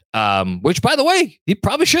 Which, by the way, he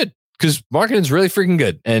probably should, because Markkanen's really freaking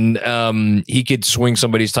good, and he could swing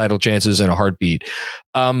somebody's title chances in a heartbeat.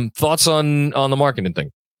 Thoughts on the Markkanen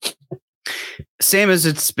thing? Same as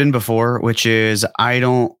it's been before, which is I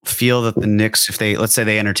don't feel that the Knicks, if let's say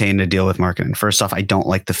they entertained a deal with Markkanen. First off, I don't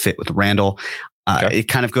like the fit with Randall. Okay. It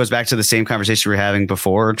kind of goes back to the same conversation we were having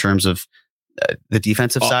before in terms of the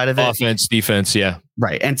defensive side of it. Offense, defense, yeah.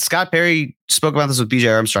 Right. And Scott Perry spoke about this with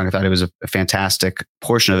BJ Armstrong. I thought it was a fantastic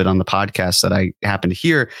portion of it on the podcast that I happened to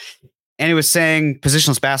hear. And he was saying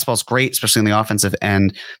positionless basketball is great, especially on the offensive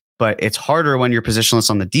end, but it's harder when you're positionless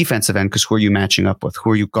on the defensive end, because who are you matching up with?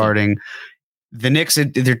 Who are you guarding? The Knicks,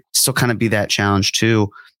 there still kind of be that challenge too.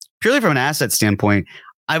 Purely from an asset standpoint,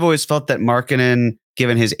 I've always felt that Markkanen,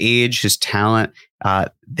 given his age, his talent,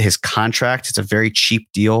 his contract, it's a very cheap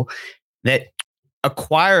deal, that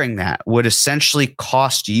acquiring that would essentially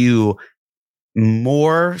cost you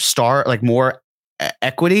more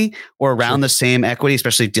equity, or around the same equity,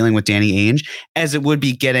 especially dealing with Danny Ainge, as it would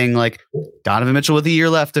be getting like Donovan Mitchell with a year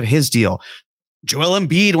left of his deal. Joel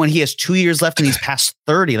Embiid when he has 2 years left and he's past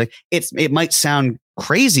 30. Like it might sound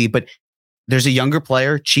crazy, but there's a younger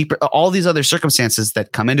player, cheaper, all these other circumstances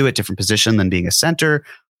that come into it, different position than being a center,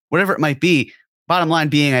 whatever it might be. Bottom line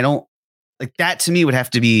being, I don't like that. To me, would have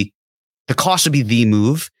to be, the cost would be the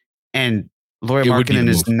move. And Lauri Markkanen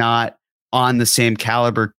is not on the same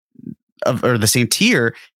caliber or the same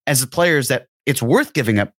tier as the players that it's worth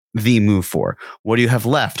giving up the move for. What do you have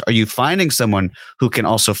left? Are you finding someone who can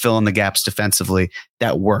also fill in the gaps defensively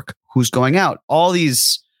that work? Who's going out? All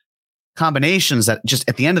these combinations that just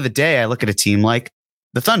at the end of the day, I look at a team like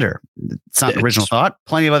the Thunder. It's not an original thought.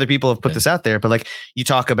 Plenty of other people have put this out there, but like you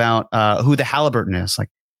talk about who the Halliburton is, like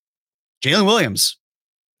Jalen Williams.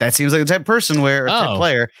 That seems like the type of person type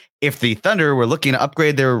player. If the Thunder were looking to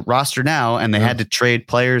upgrade their roster now and they had to trade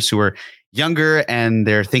players who are younger and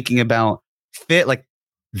they're thinking about fit, like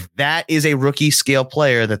that is a rookie scale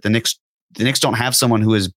player that the Knicks don't have someone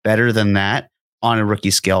who is better than that on a rookie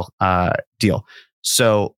scale deal.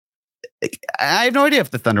 So I have no idea if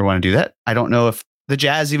the Thunder want to do that. I don't know if the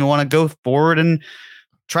Jazz even want to go forward and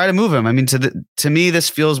try to move him. I mean, to me, this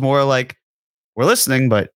feels more like we're listening,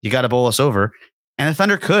 but you got to bowl us over. And the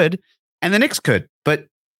Thunder could, and the Knicks could, but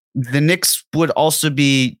the Knicks would also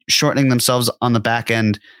be shortening themselves on the back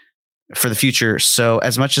end for the future. So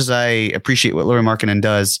as much as I appreciate what Lauri Markkanen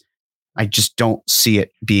does, I just don't see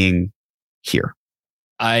it being here.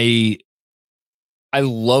 I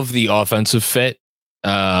love the offensive fit.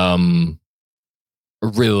 I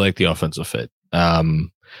really like the offensive fit.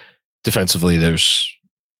 Defensively,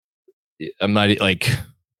 I'm not like,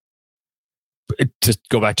 to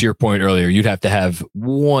go back to your point earlier, you'd have to have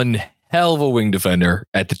one hell of a wing defender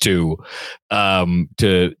at the 2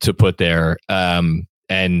 to put there.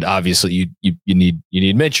 And obviously you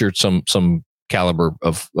need Mitch or some caliber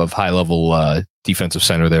of high level defensive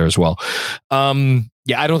center there as well.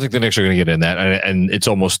 I don't think the Knicks are going to get in that, and it's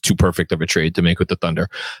almost too perfect of a trade to make with the Thunder.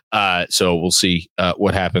 So we'll see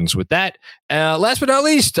what happens with that. Last but not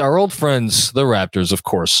least, our old friends, the Raptors, of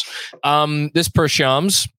course. This per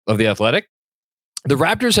Shams of The Athletic. The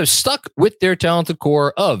Raptors have stuck with their talented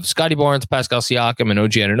core of Scotty Barnes, Pascal Siakam, and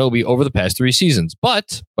OG Anunoby over the past 3 seasons.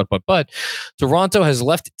 But Toronto has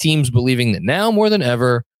left teams believing that now more than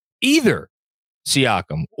ever, either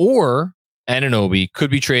Siakam or Anunoby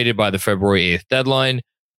could be traded by the February 8th deadline.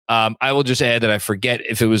 I will just add that I forget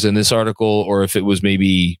if it was in this article or if it was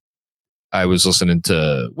maybe I was listening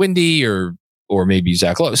to Windy or maybe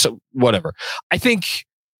Zach Lowe. So whatever. I think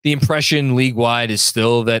the impression league-wide is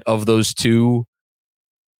still that of those two,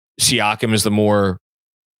 Siakam is the more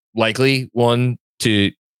likely one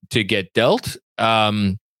to get dealt,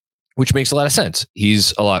 which makes a lot of sense.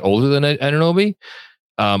 He's a lot older than Anunoby.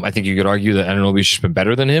 I think you could argue that Anunoby's just been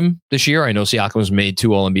better than him this year. I know Siakam's made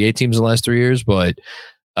 2 All-NBA teams in the last 3 years, but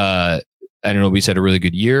Anunoby's had a really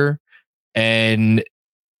good year. And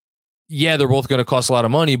yeah, they're both going to cost a lot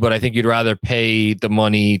of money, but I think you'd rather pay the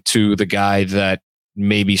money to the guy that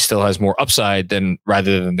maybe still has more upside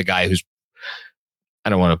rather than the guy who's I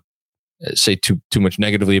don't want to say too much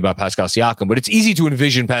negatively about Pascal Siakam, but it's easy to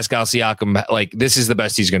envision Pascal Siakam like this is the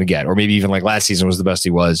best he's going to get, or maybe even like last season was the best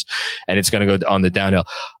he was, and it's going to go on the downhill.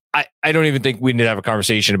 I don't even think we need to have a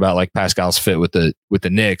conversation about like Pascal's fit with the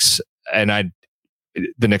Knicks, and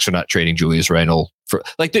the Knicks are not trading Julius Randle for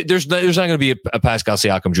like there's not going to be a Pascal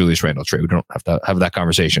Siakam Julius Randle trade. We don't have to have that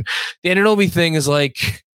conversation. The Anunoby thing is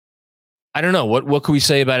like, I don't know what can we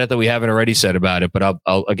say about it that we haven't already said about it, but I'll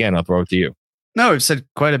throw it to you. No, I've said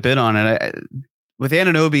quite a bit on it. With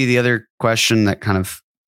Anunoby, the other question that kind of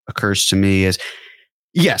occurs to me is,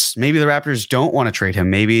 yes, maybe the Raptors don't want to trade him.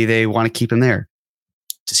 Maybe they want to keep him there.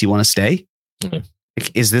 Does he want to stay? Mm-hmm.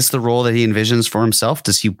 Is this the role that he envisions for himself?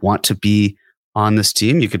 Does he want to be on this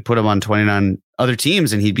team? You could put him on 29 other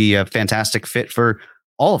teams and he'd be a fantastic fit for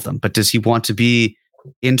all of them. But does he want to be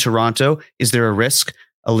in Toronto? Is there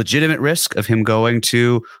a legitimate risk of him going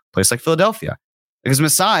to a place like Philadelphia? Because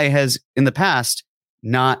Masai has in the past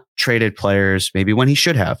not traded players maybe when he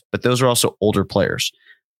should have, but those are also older players,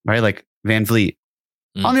 right? Like Van Vliet.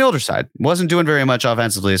 On the older side, wasn't doing very much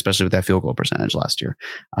offensively, especially with that field goal percentage last year.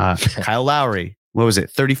 Kyle Lowry, what was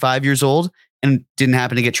it, 35 years old and didn't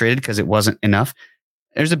happen to get traded because it wasn't enough.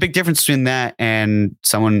 There's a big difference between that and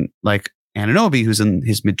someone like Anunoby, who's in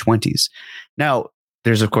his mid-20s. Now,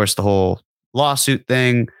 there's, of course, the whole lawsuit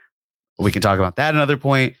thing. We can talk about that another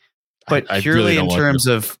point. But purely in terms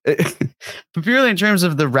of the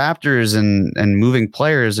Raptors and moving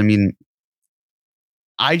players, I mean,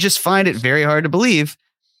 I just find it very hard to believe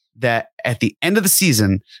that at the end of the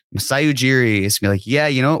season, Masai Ujiri is going to be like, yeah,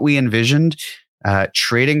 you know what we envisioned?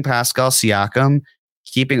 Trading Pascal Siakam,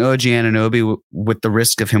 keeping OG Anunoby with the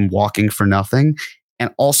risk of him walking for nothing,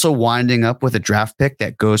 and also winding up with a draft pick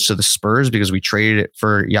that goes to the Spurs because we traded it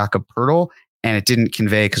for Jakob Poeltl and it didn't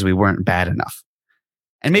convey because we weren't bad enough.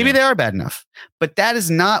 And maybe they are bad enough, but that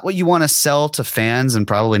is not what you want to sell to fans and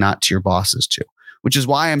probably not to your bosses too, which is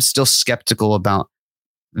why I'm still skeptical about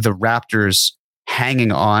the Raptors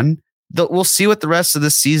hanging on. We'll see what the rest of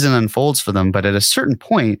this season unfolds for them. But at a certain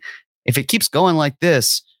point, if it keeps going like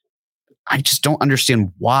this, I just don't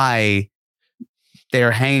understand why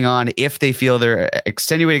they're hanging on if they feel there are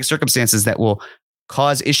extenuating circumstances that will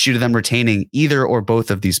cause issue to them retaining either or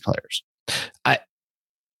both of these players.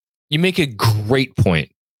 You make a great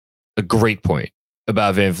point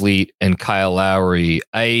about Van Vliet and Kyle Lowry.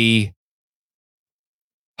 I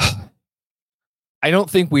don't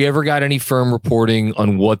think we ever got any firm reporting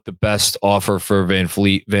on what the best offer for Van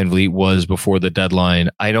Vliet was before the deadline.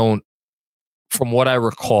 From what I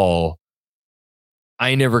recall,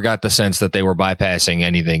 I never got the sense that they were bypassing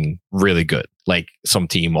anything really good, like some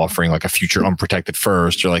team offering like a future unprotected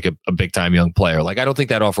first or like a big time young player. Like, I don't think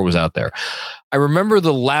that offer was out there. I remember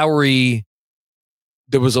the Lowry,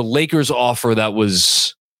 there was a Lakers offer that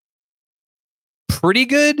was pretty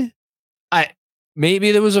good.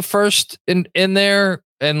 Maybe there was a first in there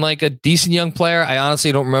and like a decent young player. I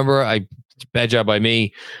honestly don't remember. Bad job by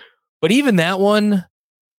me. But even that one,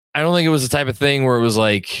 I don't think it was the type of thing where it was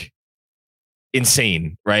like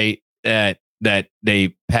insane, right? That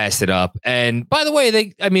they passed it up. And by the way,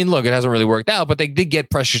 look, it hasn't really worked out, but they did get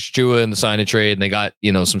Precious Achiuwa in the sign and trade, and they got,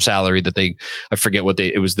 some salary that I forget what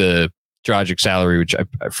it was the Dragic salary, which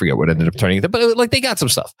I forget what ended up turning into, but like they got some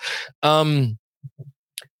stuff.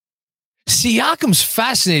 Siakam's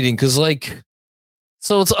fascinating because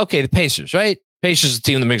so it's okay. The Pacers, right? Pacers is a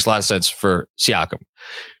team that makes a lot of sense for Siakam.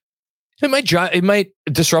 It might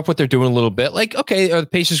disrupt what they're doing a little bit. Like, okay, are the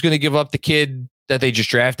Pacers going to give up the kid that they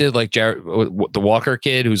just drafted, like the Walker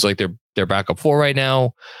kid, who's like their backup 4 right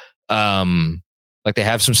now? Like they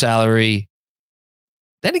have some salary.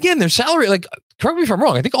 Then again, their salary, like, correct me if I'm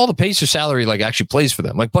wrong, I think all the Pacers salary like actually plays for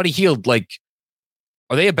them. Like Buddy Hield, like,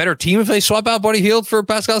 are they a better team if they swap out Buddy Hield for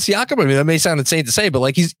Pascal Siakam? I mean, that may sound insane to say, but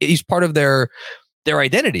like he's part of their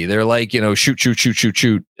identity. They're like, shoot,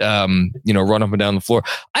 run up and down the floor.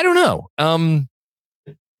 I don't know.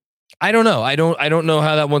 I don't know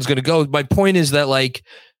how that one's going to go. My point is that, like,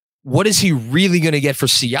 what is he really going to get for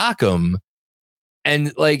Siakam?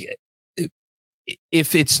 And like,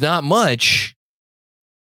 if it's not much,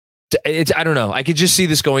 I don't know. I could just see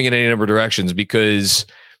this going in any number of directions, because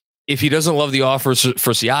if he doesn't love the offer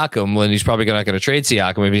for Siakam, then he's probably not going to trade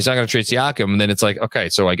Siakam. If he's not going to trade Siakam, then it's like, okay,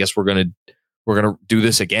 so I guess we're going to do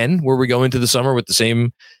this again, where we go into the summer with the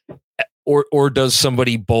same, or does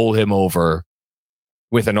somebody bowl him over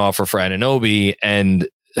with an offer for Anunoby? And,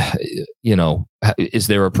 is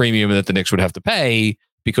there a premium that the Knicks would have to pay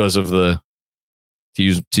because of to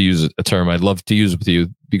use a term I'd love to use with you,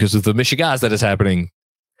 because of the Michigas that is happening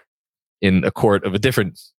in a court of a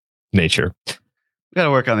different nature? got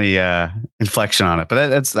to work on the inflection on it, but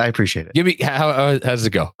that's I appreciate it. Give me how does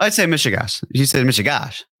it go? I'd say Michigas. You said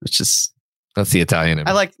Michigas, which is that's the Italian.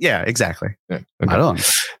 I like. Yeah, exactly. Yeah, okay. I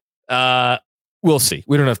don't. We'll see.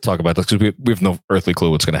 We don't have to talk about this because we have no earthly clue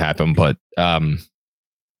what's going to happen. But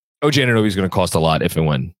OG Anunoby is going to cost a lot if and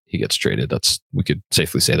when he gets traded. We could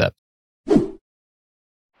safely say that.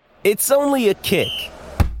 It's only a kick,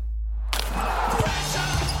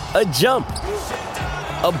 a jump,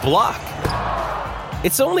 a block.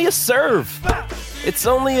 It's only a serve. It's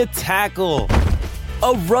only a tackle,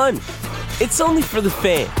 a run. It's only for the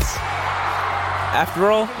fans.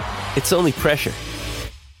 After all, it's only pressure.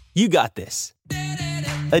 You got this.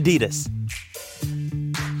 Adidas.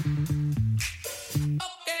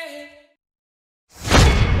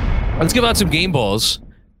 Let's give out some game balls,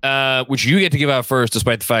 which you get to give out first,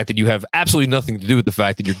 despite the fact that you have absolutely nothing to do with the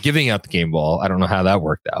fact that you're giving out the game ball. I don't know how that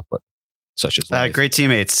worked out, but such is life. Great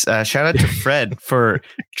teammates. Shout out to Fred for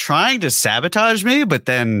trying to sabotage me, but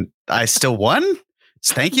then I still won.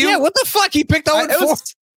 Thank you. Yeah, what the fuck? He picked that one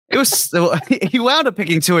he wound up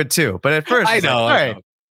picking to it too, but at first I know. All right,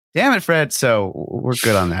 damn it, Fred. So we're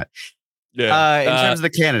good on that. Yeah. In terms of the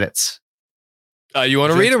candidates, you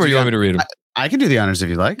want to read them or you want me to read them? I can do the honors if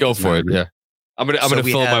you like. Go for it. Yeah. I'm gonna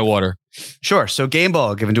fill up my water. Sure. So game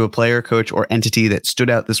ball given to a player, coach, or entity that stood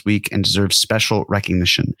out this week and deserves special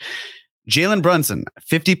recognition. Jalen Brunson,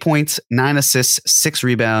 50 points, 9 assists, 6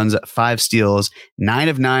 rebounds, 5 steals, 9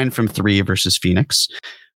 of 9 from 3 versus Phoenix.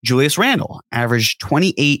 Julius Randle averaged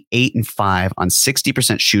 28, 8, and 5 on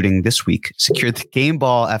 60% shooting this week, secured the game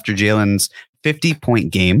ball after Jalen's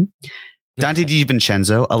 50-point game. Dante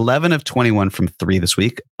DiVincenzo, 11 of 21 from 3 this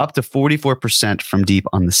week, up to 44% from deep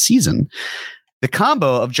on the season. The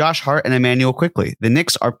combo of Josh Hart and Emmanuel Quickley. The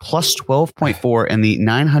Knicks are plus 12.4 in the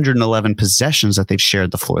 911 possessions that they've shared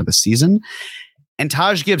the floor this season. And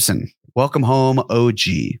Taj Gibson, welcome home, OG.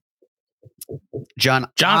 John,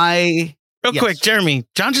 real quick, Jeremy,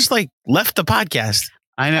 John just left the podcast.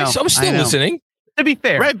 I know. I'm still listening. To be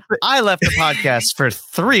fair, right, I left the podcast for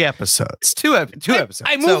 3 episodes. Two episodes.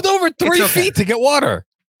 I moved over 3 feet to get water.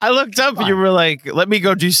 I looked up and you were like, let me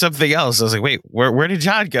go do something else. I was like, wait, where did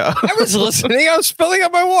John go? I was listening. I was filling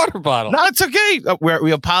up my water bottle. No, it's okay.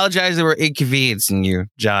 We apologize that we're inconveniencing you,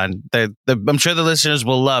 John. I'm sure the listeners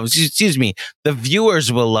will love, excuse me, the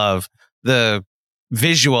viewers will love the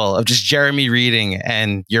visual of just Jeremy reading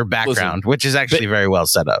and your background, which is actually very well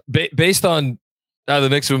set up. Based on how the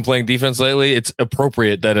Knicks have been playing defense lately, it's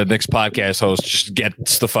appropriate that a Knicks podcast host just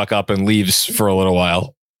gets the fuck up and leaves for a little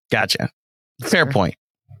while. Gotcha. Fair point.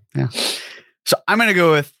 Yeah. So I'm going to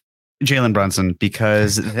go with Jalen Brunson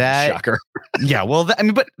because that. Shocker. Yeah. Well,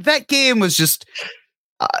 but that game was just.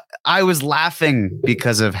 I was laughing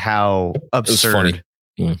because of how absurd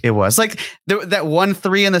it was. Like that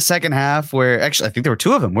 1-3 in the second half, where actually I think there were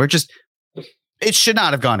 2 of them, where it should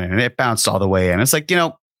not have gone in and it bounced all the way in. It's like,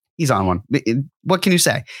 he's on one. What can you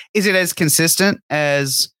say? Is it as consistent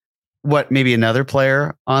as what maybe another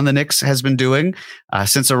player on the Knicks has been doing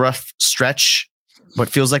since a rough stretch? What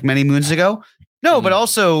feels like many moons ago? No, but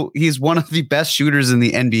also he's one of the best shooters in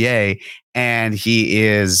the NBA, and he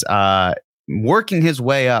is working his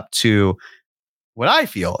way up to what I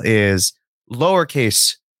feel is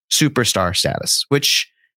lowercase superstar status, which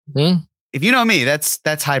if you know me,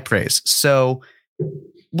 that's high praise. So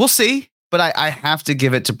we'll see, but I have to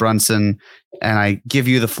give it to Brunson, and I give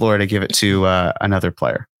you the floor to give it to another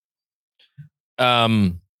player.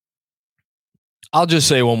 I'll just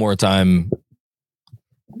say one more time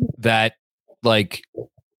that that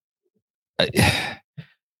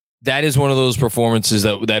is one of those performances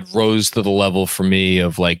that rose to the level for me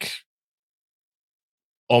of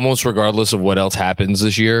almost regardless of what else happens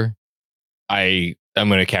this year, I'm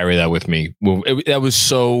going to carry that with me. That was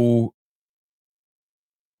so.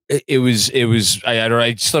 It was.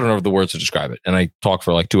 I still don't know the words to describe it, and I talked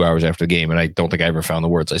for 2 hours after the game, and I don't think I ever found the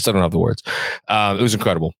words. I still don't have the words. It was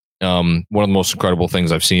incredible. One of the most incredible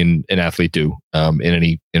things I've seen an athlete do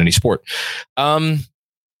in any sport. Clear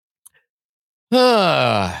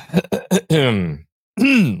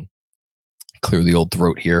the old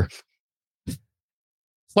throat here.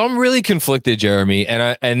 So I'm really conflicted, Jeremy,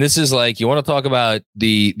 and this is you want to talk about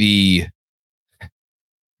the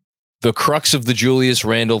crux of the Julius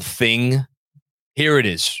Randle thing. Here it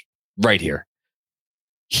is, right here.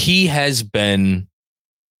 He has been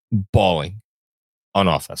balling on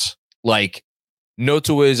offense. No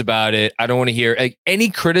two ways about it. I don't want to hear any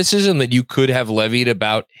criticism that you could have levied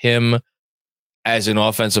about him as an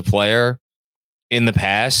offensive player in the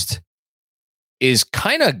past is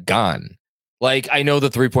kind of gone. I know the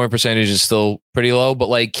 3-point percentage is still pretty low, but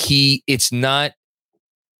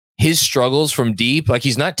his struggles from deep, like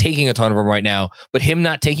he's not taking a ton of them right now, but him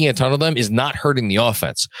not taking a ton of them is not hurting the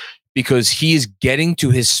offense because he is getting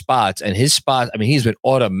to his spots, and his spots, I mean, he's been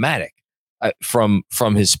automatic from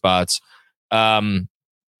his spots.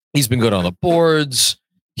 He's been good on the boards.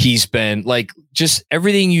 He's been like just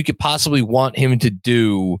everything you could possibly want him to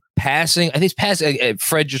do. Passing, I think his passing.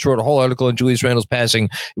 Fred just wrote a whole article on Julius Randle's passing.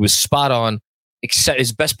 It was spot on. Except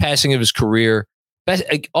his best passing of his career. Best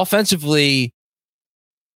offensively.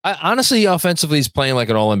 Honestly, offensively, he's playing like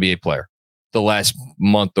an All-NBA player the last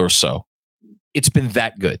month or so. It's been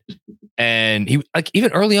that good, and he like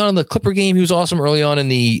even early on in the Clipper game, he was awesome. Early on in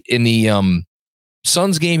the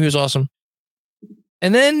Suns game, he was awesome,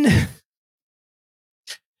 and then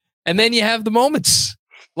you have the moments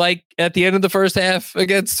like at the end of the first half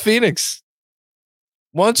against Phoenix.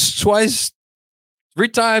 Once, twice, three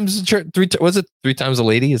times. Was it three times a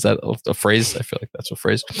lady? Is that a phrase? I feel like that's a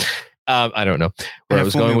phrase. I don't know where I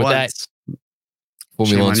was going with that. Fool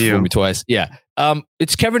me once, fool me twice. Yeah.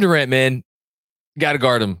 It's Kevin Durant, man. Got to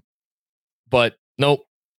guard him. But nope.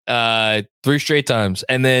 3 straight times.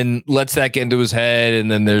 And then lets that get into his head.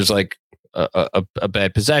 And then there's like a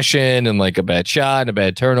bad possession and like a bad shot and a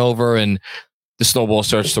bad turnover. And the snowball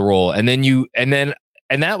starts to roll. And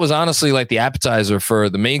that was honestly like the appetizer for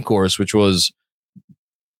the main course, which was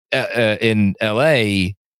in LA.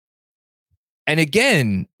 And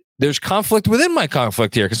again, there's conflict within my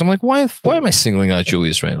conflict here because I'm like, why am I singling out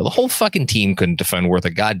Julius Randle? The whole fucking team couldn't defend worth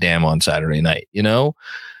a goddamn on Saturday night. You know,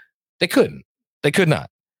 they couldn't. They could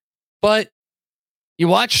not. But you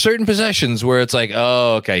watch certain possessions where it's like,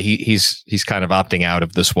 oh, okay, he's kind of opting out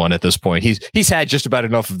of this one at this point. He's had just about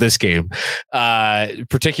enough of this game.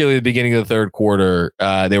 Particularly the beginning of the third quarter,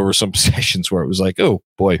 there were some possessions where it was like, oh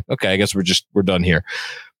boy, okay, I guess we're done here.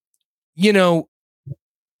 You know,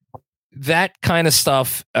 that kind of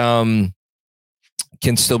stuff can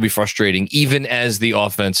still be frustrating, even as the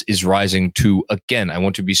offense is rising to, again, I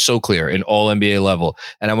want to be so clear, an all NBA level.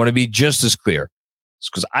 And I want to be just as clear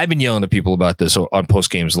because I've been yelling at people about this on post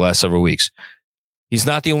games the last several weeks. He's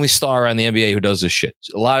not the only star around the NBA who does this shit.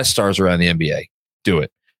 A lot of stars around the NBA do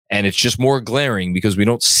it. And it's just more glaring because we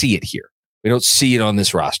don't see it here. We don't see it on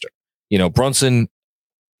this roster. You know, Brunson,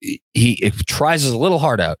 he tries a little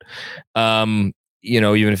hard out. You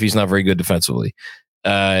know, even if he's not very good defensively.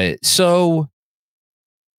 So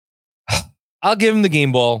I'll give him the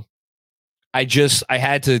game ball. I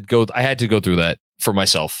had to go through that for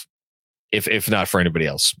myself, if not for anybody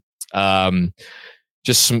else.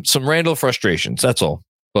 Just some Randle frustrations. That's all.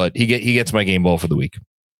 But he gets my game ball for the week.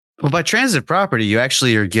 Well, by transitive property, you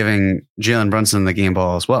actually are giving Jalen Brunson the game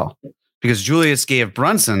ball as well. Because Julius gave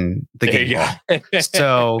Brunson the game ball.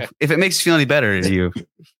 So if it makes you feel any better, you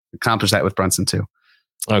accomplish that with Brunson too.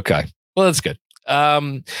 Okay. Well, that's good.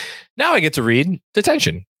 Now I get to read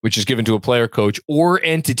detention, which is given to a player, coach, or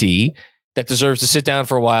entity that deserves to sit down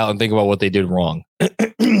for a while and think about what they did wrong.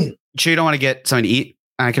 Sure you don't want to get something to eat?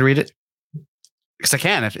 I can read it? Because I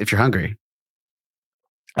can if you're hungry.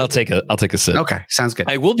 I'll take a sip. Okay. Sounds good.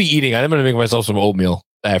 I will be eating. I'm going to make myself some oatmeal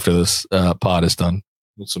after this pod is done.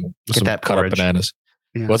 With some cut up bananas.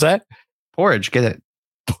 Yeah. What's that? Porridge. Get it.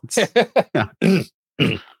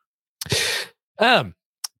 Yeah.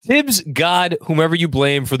 Tibbs, God, whomever you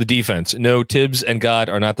blame for the defense. No, Tibbs and God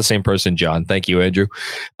are not the same person, John. Thank you, Andrew.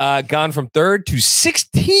 Gone from 3rd to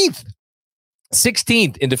 16th.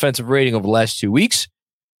 16th in defensive rating over the last 2 weeks,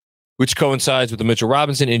 which coincides with the Mitchell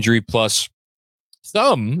Robinson injury, plus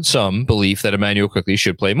some belief that Emmanuel Quickley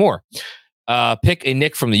should play more. Pick a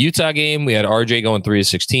Nick from the Utah game. We had RJ going 3 of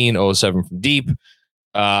 16, 0 of 7 from deep.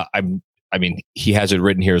 I mean, he has it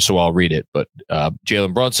written here, so I'll read it. But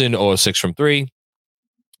Jalen Brunson, 0 of 6 from 3.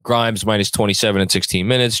 Grimes, minus 27 in 16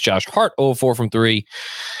 minutes. Josh Hart, 0 of 4 from 3,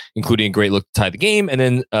 including a great look to tie the game. And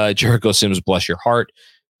then Jericho Sims, bless your heart.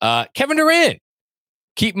 Kevin Durant,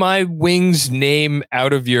 keep my wings name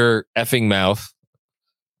out of your effing mouth.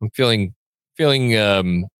 I'm feeling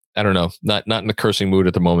I don't know, not in a cursing mood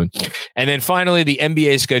at the moment. And then finally, the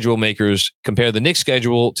NBA schedule makers compare the Knicks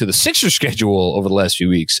schedule to the Sixers schedule over the last few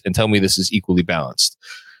weeks and tell me this is equally balanced.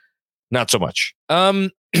 Not so much.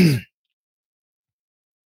 Really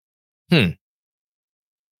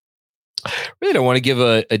don't want to give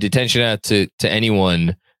a detention out to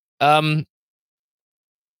anyone. You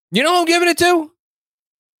know who I'm giving it to?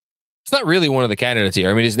 It's not really one of the candidates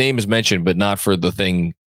here. I mean, his name is mentioned, but not for the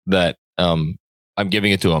thing that I'm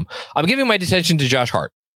giving it to him. I'm giving my detention to Josh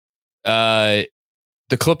Hart. The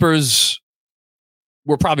Clippers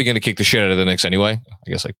were probably going to kick the shit out of the Knicks anyway. I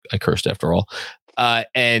guess I cursed after all.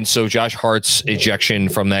 And so Josh Hart's ejection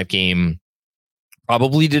from that game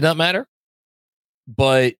probably did not matter.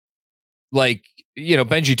 But like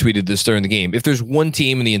Benji tweeted this during the game. If there's one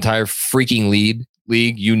team in the entire freaking league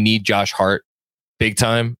you need Josh Hart big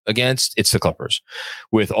time against, it's the Clippers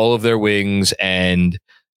with all of their wings. And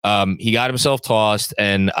he got himself tossed,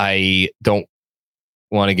 and I don't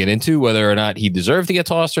want to get into whether or not he deserved to get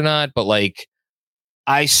tossed or not, but like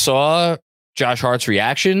I saw Josh Hart's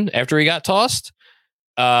reaction after he got tossed.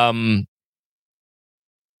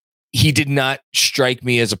 He did not strike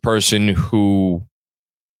me as a person who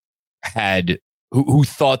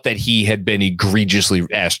thought that he had been egregiously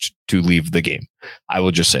asked to leave the game. I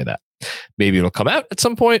will just say that. Maybe it'll come out at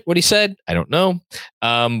some point what he said. I don't know.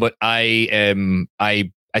 But I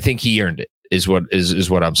think he earned it is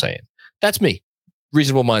what I'm saying. That's me.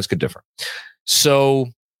 Reasonable minds could differ. So,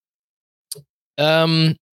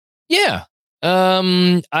 yeah.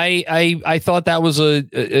 I thought that was a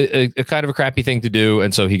kind of a crappy thing to do,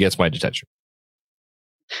 and so he gets my detention.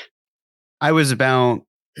 I was about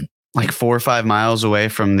like 4 or 5 miles away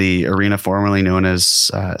from the arena formerly known as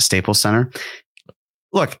Staples Center.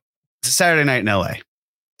 Look, it's a Saturday night in LA.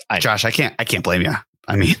 Josh, I can't blame you.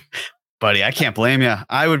 I mean, buddy, I can't blame you.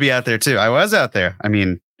 I would be out there too. I was out there. I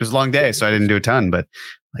mean, it was a long day, so I didn't do a ton, but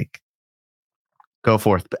like, go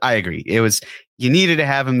forth. But I agree. You needed to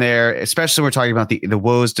have him there, especially when we're talking about the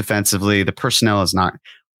woes defensively. The personnel is not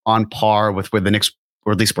on par with where the Knicks,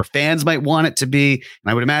 or at least where fans might want it to be. And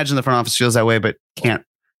I would imagine the front office feels that way, but can't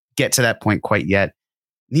get to that point quite yet.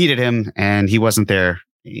 Needed him, and he wasn't there.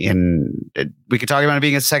 We could talk about it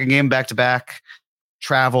being a second game back-to-back,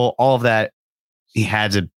 travel, all of that. He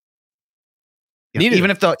had to. Even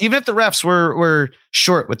if the refs were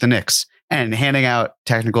short with the Knicks and handing out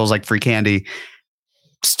technicals like free candy,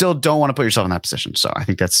 still don't want to put yourself in that position. So I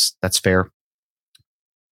think that's fair.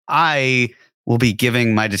 I will be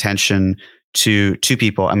giving my detention to two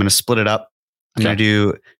people. I'm going to split it up. I'm going to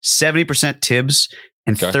do 70% Tibbs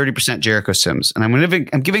and 30% Jericho Sims. And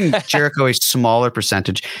I'm giving Jericho a smaller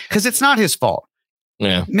percentage because it's not his fault.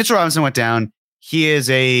 Yeah. Mitchell Robinson went down. He is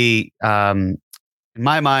in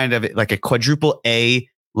my mind, of it like a quadruple A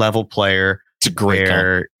level player. It's a great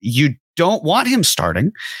where you don't want him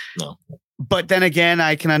starting. No. But then again,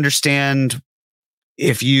 I can understand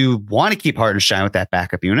if you want to keep Hartenstein with that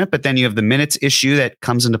backup unit, but then you have the minutes issue that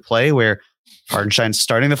comes into play where Hartenstein's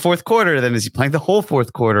starting the fourth quarter. Then is he playing the whole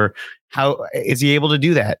fourth quarter? How is he able to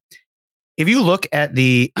do that? If you look at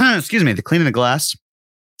the cleaning the glass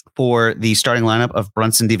for the starting lineup of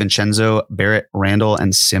Brunson, DiVincenzo, Barrett, Randall,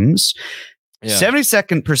 and Sims,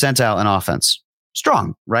 72nd percentile in offense.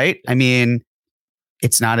 Strong, right? I mean,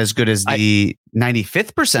 it's not as good as the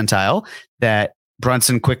 95th percentile that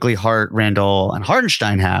Brunson, Quickly, Hart, Randall, and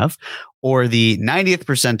Hartenstein have, or the 90th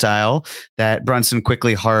percentile that Brunson,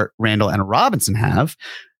 Quickly, Hart, Randall, and Robinson have.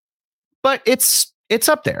 But it's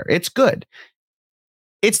up there. It's good.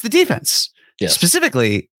 It's the defense. Yes.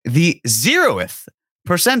 Specifically, the 0th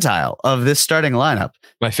percentile of this starting lineup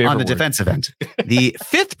my favorite on the word. defensive end. The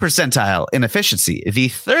 5th percentile in efficiency, the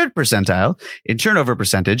 3rd percentile in turnover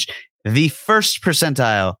percentage, the 1st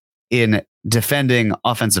percentile in defending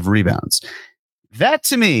offensive rebounds. That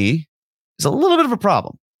to me is a little bit of a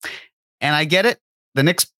problem. And I get it. The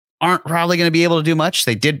Knicks aren't probably going to be able to do much.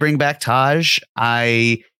 They did bring back Taj.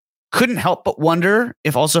 I couldn't help but wonder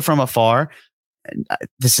if also from afar,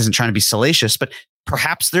 this isn't trying to be salacious, but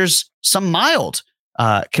perhaps there's some mild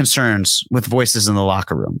concerns with voices in the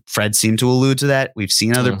locker room. Fred seemed to allude to that. We've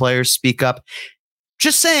seen other players speak up.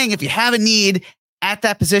 Just saying, if you have a need at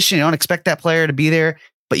that position, you don't expect that player to be there,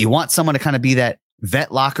 but you want someone to kind of be that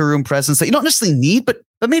vet locker room presence that you don't necessarily need, but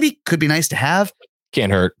maybe could be nice to have.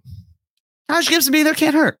 Can't hurt. Taj Gibson being there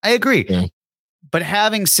can't hurt. I agree. Yeah. But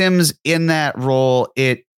having Sims in that role,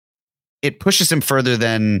 it pushes him further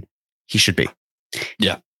than he should be.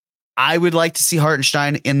 Yeah. I would like to see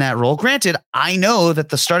Hartenstein in that role. Granted, I know that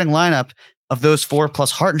the starting lineup of those 4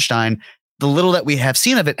 plus Hartenstein, the little that we have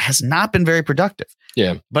seen of it has not been very productive.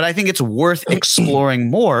 Yeah. But I think it's worth exploring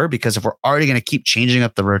more, because if we're already going to keep changing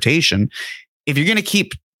up the rotation, if you're going to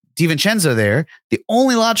keep DiVincenzo there, the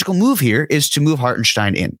only logical move here is to move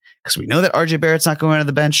Hartenstein in, because we know that RJ Barrett's not going to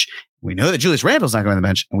the bench. We know that Julius Randle's not going to the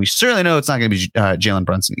bench, and we certainly know it's not going to be Jalen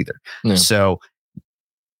Brunson either. No. So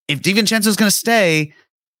if DiVincenzo's going to stay,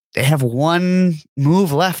 they have one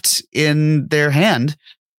move left in their hand,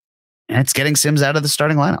 and it's getting Sims out of the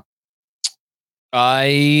starting lineup.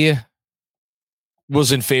 I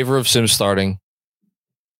was in favor of Sims starting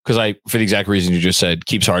because for the exact reason you just said,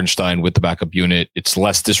 keeps Hartenstein with the backup unit. It's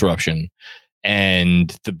less disruption.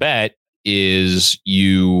 And the bet is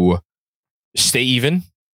you stay even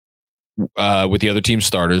with the other team's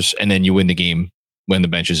starters, and then you win the game when the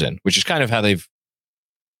bench is in, which is kind of how they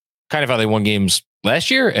won games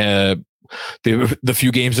last year. the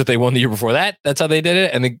few games that they won the year before that, that's how they did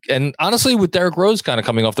it. And honestly, with Derrick Rose kind of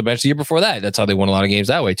coming off the bench the year before that, that's how they won a lot of games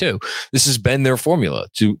that way too. This has been their formula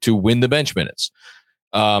to win the bench minutes.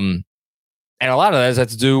 And a lot of that has had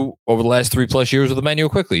to do over the last 3+ years with Emmanuel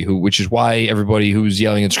Quickley, which is why everybody who's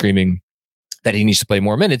yelling and screaming that he needs to play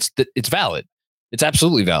more minutes, that it's valid. It's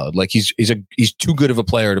absolutely valid. Like he's too good of a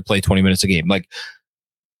player to play 20 minutes a game. Like,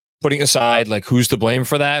 putting aside like who's to blame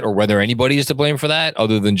for that or whether anybody is to blame for that,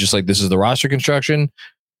 other than just like this is the roster construction,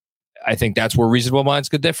 I think that's where reasonable minds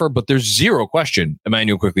could differ. But there's zero question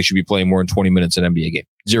Emmanuel Quickley should be playing more than 20 minutes in an NBA game.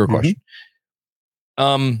 Zero question.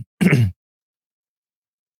 All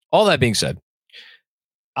that being said,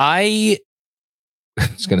 it's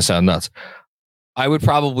going to sound nuts. I would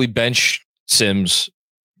probably bench Sims,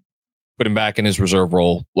 put him back in his reserve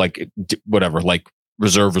role, like whatever, like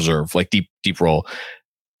reserve, like deep role.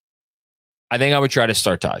 I think I would try to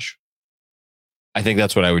start Taj. I think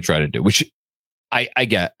that's what I would try to do, which I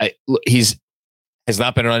get. Has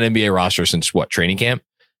not been on an NBA roster since training camp.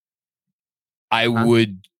 I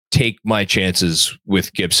would take my chances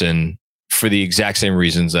with Gibson for the exact same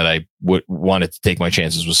reasons that I would wanted to take my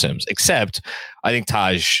chances with Sims, except I think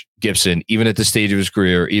Taj Gibson, even at this stage of his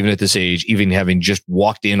career, even at this age, even having just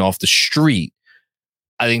walked in off the street,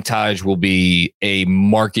 I think Taj will be a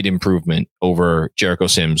marked improvement over Jericho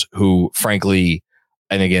Sims, who, frankly,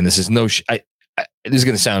 and again, this is this is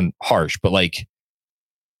going to sound harsh, but like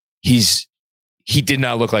he did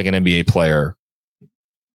not look like an NBA player,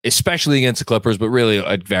 especially against the Clippers, but really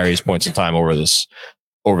at various points in time over this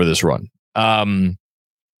run. And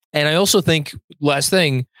I also think, last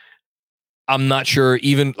thing, I'm not sure,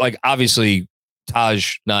 even like obviously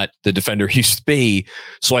Taj not the defender he used to be,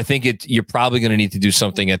 so I think you're probably going to need to do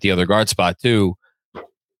something at the other guard spot too.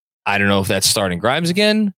 I don't know if that's starting Grimes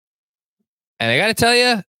again, and I got to tell you,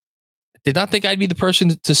 I did not think I'd be the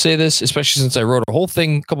person to say this, especially since I wrote a whole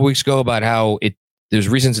thing a couple weeks ago about how there's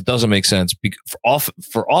reasons it doesn't make sense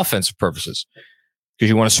for offensive purposes, because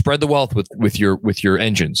you want to spread the wealth with your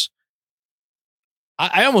engines.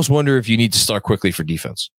 I almost wonder if you need to start Quickley for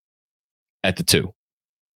defense at the 2.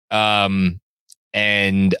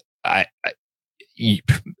 And I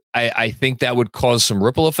think that would cause some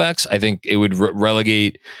ripple effects. I think it would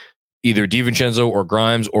relegate either DiVincenzo or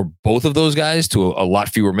Grimes or both of those guys to a lot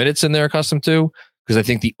fewer minutes than they're accustomed to. Because I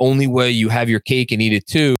think the only way you have your cake and eat it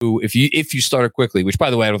too, if you start it quickly, which by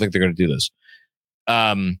the way, I don't think they're going to do this,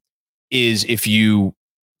 is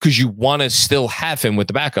because you want to still have him with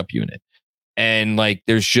the backup unit. And like,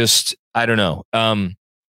 there's just, I don't know.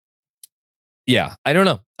 Yeah, I don't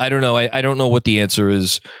know. I don't know what the answer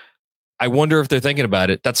is. I wonder if they're thinking about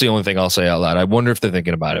it. That's the only thing I'll say out loud. I wonder if they're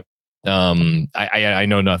thinking about it. I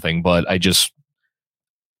know nothing, but I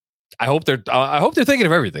hope they're thinking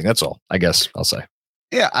of everything. That's all, I guess I'll say.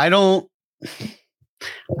 Yeah, I'm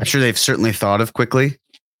sure they've certainly thought of Quickley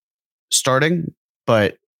starting,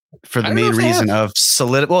 but for the main reason of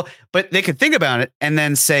but they could think about it and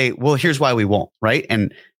then say, well, here's why we won't, right?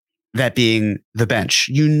 And that being the bench.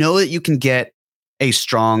 You know that you can get a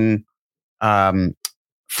strong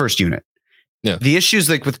first unit. Yeah. The issues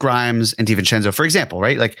like with Grimes and DiVincenzo, for example,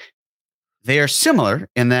 right? Like they are similar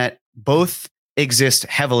in that both exist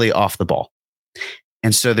heavily off the ball.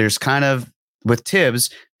 And so there's kind of, with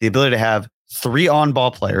Tibbs, the ability to have 3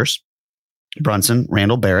 on-ball players, Brunson,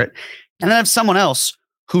 Randall, Barrett, and then have someone else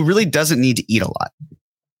who really doesn't need to eat a lot.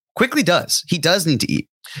 Quickley does. He does need to eat.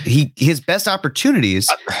 His best opportunities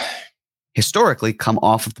historically come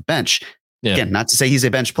off of the bench. Yeah. Again, not to say he's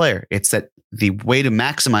a bench player. It's that the way to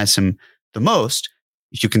maximize him the most,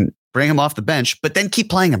 you can bring him off the bench, but then keep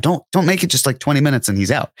playing him. Don't make it just like 20 minutes and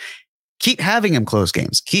he's out. Keep having him close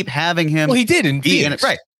games. Keep having him. Well, he did in Phoenix.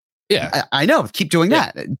 Right. Yeah. I know. Keep doing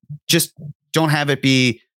that. Just don't have it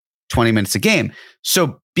be 20 minutes a game.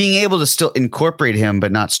 So being able to still incorporate him,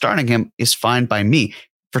 but not starting him is fine by me.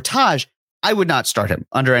 For Taj, I would not start him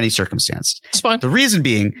under any circumstance. It's fine. The reason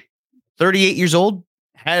being 38 years old,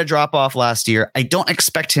 had a drop off last year. I don't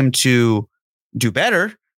expect him to do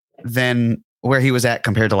better than where he was at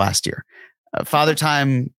compared to last year. Father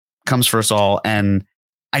time comes for us all. And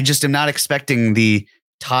I just am not expecting the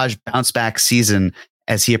Taj bounce back season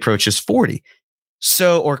as he approaches 40.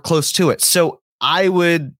 So, or close to it. So I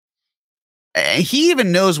would, he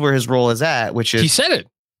even knows where his role is at, which is, he said it.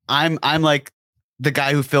 I'm like the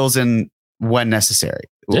guy who fills in when necessary,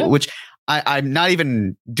 which I'm not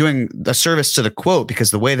even doing a service to the quote,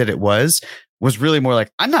 because the way that it was really more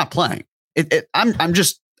like, I'm not playing I'm kind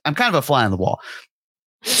of a fly on the wall.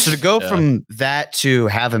 So to go from that to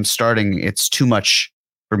have him starting, it's too much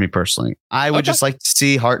for me personally. I would just like to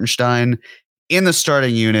see Hartenstein in the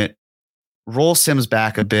starting unit, roll Sims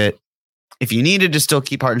back a bit, If you needed to still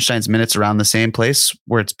keep Hartenstein's minutes around the same place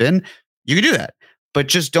where it's been, you can do that. But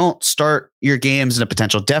just don't start your games in a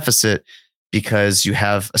potential deficit because you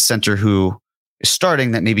have a center who is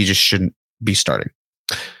starting that maybe just shouldn't be starting.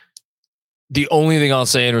 The only thing I'll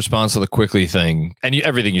say in response to the Quickly thing, and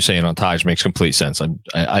everything you're saying on Taj makes complete sense.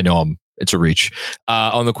 I know it's a reach.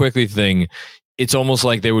 On the Quickly thing, it's almost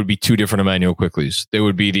like there would be two different Emmanuel Quickleys. There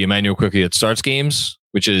would be the Emmanuel Quickly that starts games,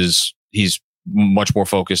 which is he's much more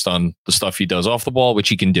focused on the stuff he does off the ball, which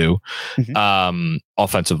he can do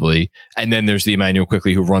offensively. And then there's the Emmanuel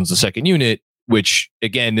Quickly who runs the second unit, which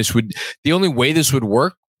again, the only way this would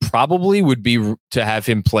work probably would be to have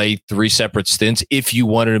him play 3 separate stints if you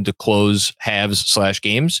wanted him to close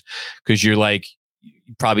halves/games, because you're like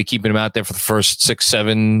probably keeping him out there for the first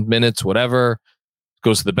 6-7 minutes, whatever,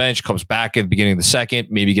 goes to the bench, comes back at the beginning of the second,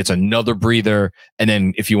 maybe gets another breather. And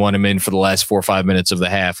then if you want him in for the last 4 or 5 minutes of the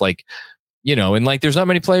half, like, and like there's not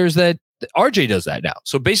many players that RJ does that now.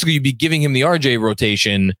 So basically you'd be giving him the RJ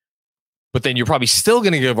rotation, but then you're probably still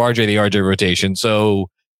going to give RJ the RJ rotation. So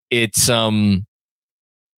it's,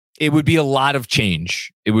 it would be a lot of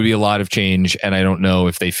change. And I don't know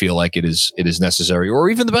if they feel like it is necessary or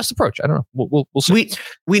even the best approach. I don't know. We'll see.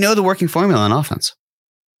 We know the working formula on offense.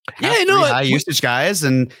 Yeah, I know. High usage guys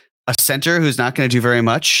and a center who's not going to do very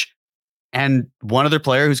much, and one other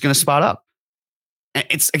player who's going to spot up. And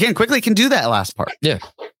it's again, Quickly can do that last part. Yeah,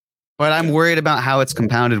 but I'm worried about how it's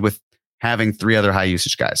compounded with having 3 other high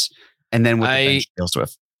usage guys, and then what the bench deals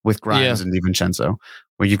with Grimes and DiVincenzo,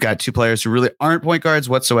 where you've got 2 players who really aren't point guards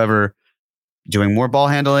whatsoever, doing more ball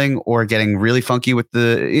handling or getting really funky with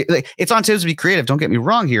it's on Tibbs to be creative. Don't get me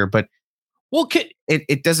wrong here, but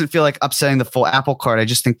it doesn't feel like upsetting the full apple cart. I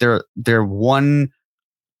just think they're one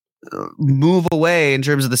move away in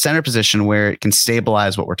terms of the center position where it can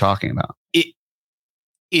stabilize what we're talking about. It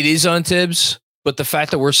is on Tibbs, but the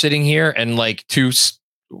fact that we're sitting here and like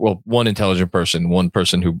one intelligent person, one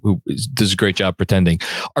person who does a great job pretending,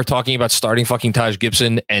 are talking about starting fucking Taj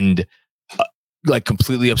Gibson and like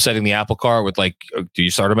completely upsetting the apple cart with like, do you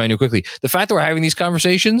start Emmanuel Quickly? The fact that we're having these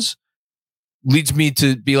conversations leads me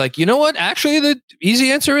to be like, you know what? Actually, the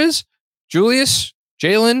easy answer is Julius,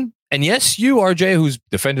 Jalen, and yes, you, RJ, who's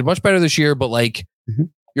defended much better this year, but like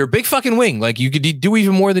you're a big fucking wing. Like you could do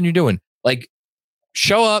even more than you're doing. Like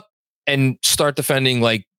show up and start defending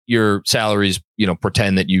like your salaries,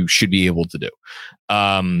 pretend that you should be able to do.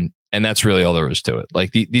 And that's really all there is to it.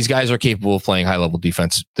 Like these guys are capable of playing high level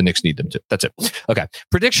defense. The Knicks need them to. That's it. Okay.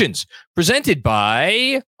 Predictions presented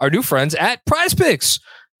by our new friends at PrizePicks.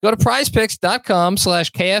 Go to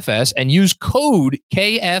prizepicks.com/KFS and use code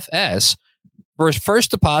KFS for a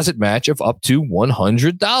first deposit match of up to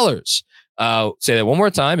 $100. Say that one more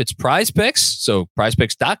time. It's PrizePicks. So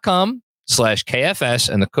prizepicks.com/KFS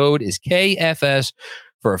and the code is KFS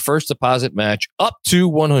for a first deposit match up to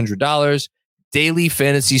 $100. Daily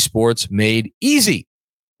fantasy sports made easy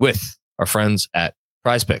with our friends at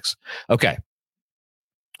PrizePicks. Okay.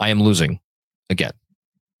 I am losing again.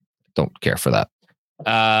 Don't care for that.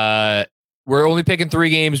 We're only picking 3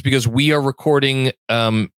 games because we are recording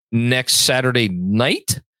next Saturday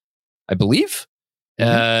night, I believe.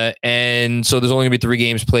 And so there's only going to be 3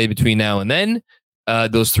 games played between now and then.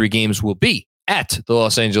 Those 3 games will be at the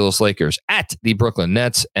Los Angeles Lakers, at the Brooklyn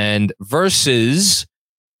Nets, and versus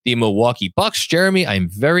the Milwaukee Bucks. Jeremy, I'm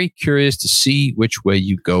very curious to see which way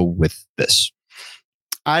you go with this.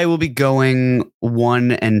 I will be going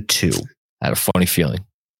 1 and 2. I had a funny feeling.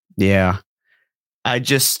 Yeah. I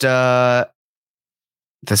just, the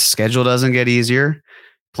schedule doesn't get easier.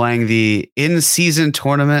 Playing the in-season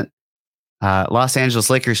tournament, Los Angeles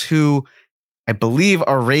Lakers, who I believe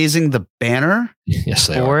are raising the banner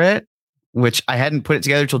for it, which I hadn't put it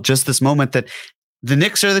together till just this moment, that the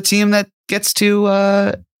Knicks are the team that gets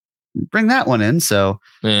to bring that one in. So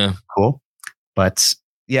yeah, cool. But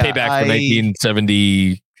yeah, payback for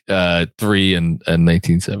 1973 and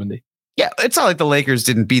 1970. Yeah, it's not like the Lakers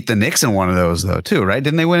didn't beat the Knicks in one of those, though, too, right?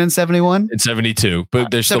 Didn't they win in 71? In 72,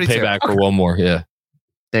 but there's still payback for one more. Yeah.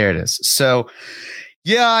 There it is. So,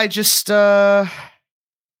 yeah, I just, I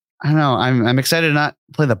don't know. I'm excited to not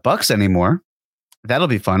play the Bucks anymore. That'll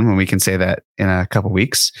be fun when we can say that in a couple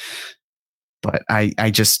weeks. But I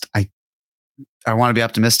want to be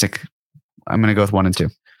optimistic. I'm going to go with 1 and 2.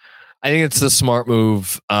 I think it's the smart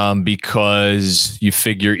move because you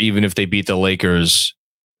figure even if they beat the Lakers,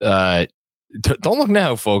 don't look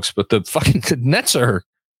now, folks, but the Nets are,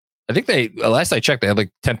 I think last I checked, they had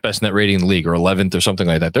like 10th best net rating in the league or 11th or something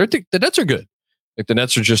like that. The Nets are good. Like the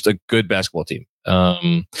Nets are just a good basketball team.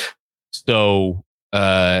 And those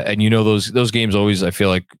games always, I feel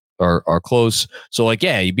like are close. So like,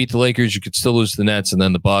 yeah, you beat the Lakers, you could still lose to the Nets and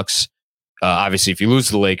then the Bucks. Obviously, if you lose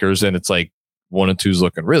to the Lakers, then it's like 1 and 2 is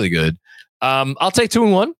looking really good. I'll take 2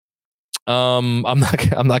 and 1. I'm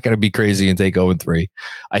not going to be crazy and take 0 and 3.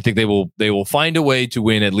 I think they will find a way to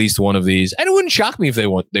win at least one of these, and it wouldn't shock me if they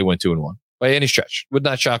went 2 and 1 by any stretch. Would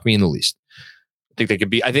not shock me in the least. I think they could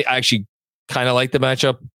be. I actually kind of like the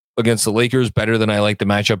matchup against the Lakers better than I like the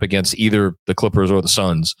matchup against either the Clippers or the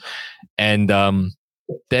Suns, and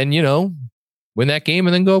then win that game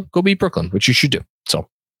and then go beat Brooklyn, which you should do. So,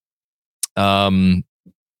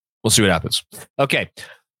 we'll see what happens. Okay,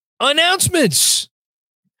 announcements.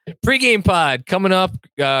 Pre-game pod coming up,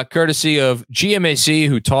 courtesy of GMAC,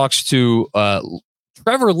 who talks to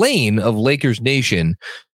Trevor Lane of Lakers Nation.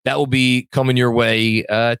 That will be coming your way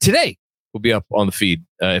today. Will be up on the feed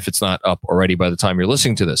if it's not up already by the time you're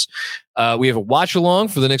listening to this. We have a watch along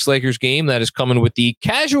for the Knicks Lakers game that is coming with the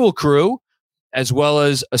casual crew, as well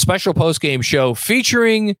as a special post-game show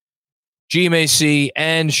featuring GMAC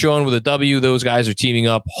and Sean with a W. Those guys are teaming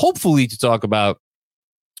up, hopefully, to talk about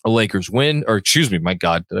a Lakers win, or excuse me, my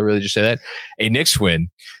God, did I really just say that? A Knicks win.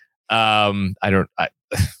 I don't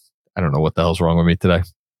know what the hell's wrong with me today.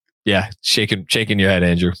 Yeah, shaking your head,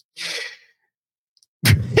 Andrew.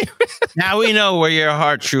 Now we know where your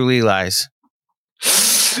heart truly lies.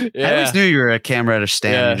 Yeah. I always knew you were a camera at a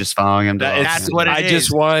stand. Yeah. You're just following him. That's what it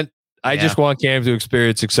is. I just want Cam to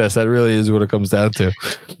experience success. That really is what it comes down to.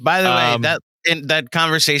 By the way, in that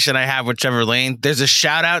conversation I have with Trevor Lane, there's a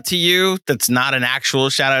shout out to you that's not an actual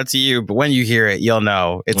shout out to you, but when you hear it, you'll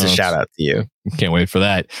know it's a shout out to you. Can't wait for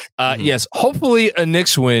that. Yes, hopefully a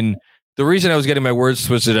Knicks win. The reason I was getting my words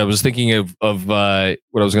twisted, I was thinking of what I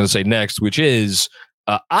was going to say next, which is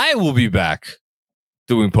I will be back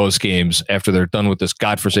doing post games after they're done with this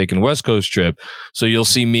godforsaken West Coast trip. So you'll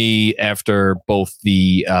see me after both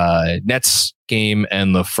the Nets game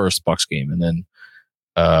and the first Bucks game, and then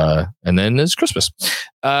it's Christmas.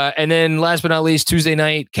 And then last but not least, Tuesday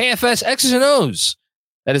night, KFS X's and O's.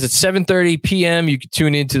 That is at 7:30 p.m. You can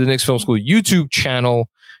tune into the Knicks Film School YouTube channel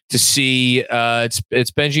to see it's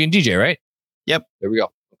Benji and DJ, right? Yep. There we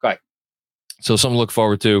go. Okay. So something to look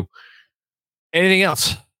forward to. Anything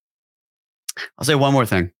else? I'll say one more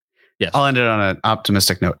thing. Yes. I'll end it on an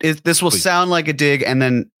optimistic note. This will sound like a dig and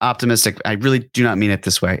then optimistic. I really do not mean it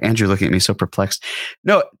this way. Andrew looking at me so perplexed.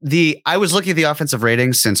 No, I was looking at the offensive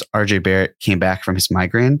ratings since RJ Barrett came back from his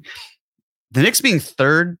migraine. The Knicks being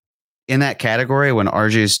third in that category when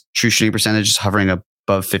RJ's true shooting percentage is hovering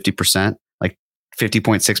above 50%, like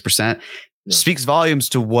 50.6%, speaks volumes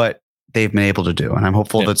to what they've been able to do. And I'm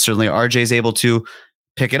hopeful that certainly RJ is able to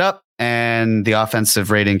pick it up and the offensive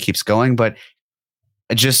rating keeps going. But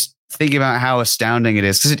just thinking about how astounding it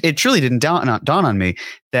is, because it truly didn't dawn on me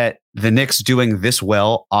that the Knicks doing this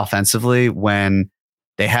well offensively when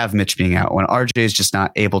they have Mitch being out, when RJ is just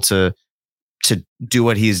not able to do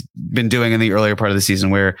what he's been doing in the earlier part of the season,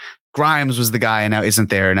 where Grimes was the guy and now isn't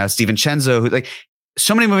there. Now DiVincenzo, who, like,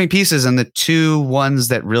 so many moving pieces, and the two ones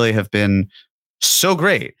that really have been so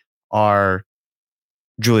great are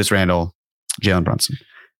Julius Randle, Jalen Brunson.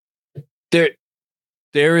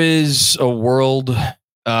 There is a world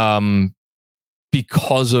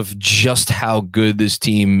because of just how good this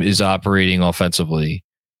team is operating offensively.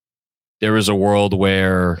 There is a world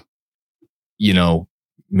where,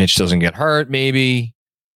 Mitch doesn't get hurt, maybe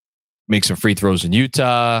make some free throws in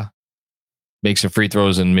Utah, make some free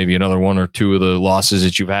throws in maybe another one or two of the losses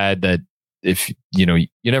that you've had, that if, you're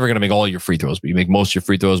never going to make all your free throws, but you make most of your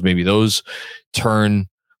free throws, maybe those turn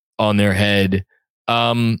on their head.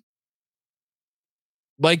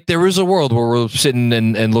 Like, there is a world where we're sitting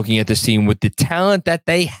and looking at this team with the talent that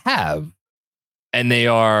they have, and they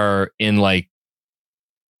are in like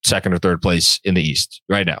second or third place in the East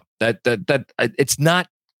right now. That it's not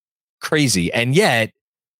crazy. And yet,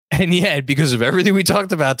 because of everything we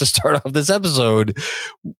talked about to start off this episode,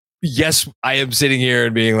 yes, I am sitting here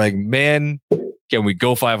and being like, man, can we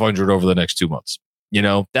go 500 over the next 2 months?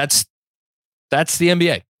 That's the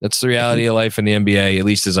NBA. That's the reality of life in the NBA, at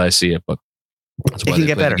least as I see it. But it can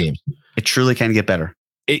get better. It truly can get better.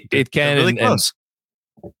 It can. Really close.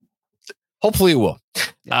 Hopefully it will.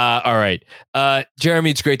 Yeah. All right. Jeremy,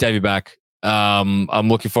 it's great to have you back. I'm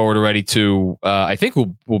looking forward already to, I think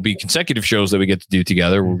we'll be consecutive shows that we get to do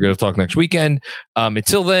together. We're going to talk next weekend.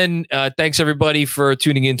 Until then, thanks everybody for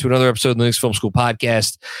tuning in to another episode of the Knicks Film School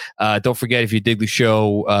podcast. Don't forget, if you dig the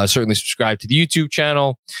show, certainly subscribe to the YouTube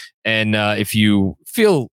channel. And if you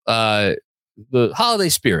feel the holiday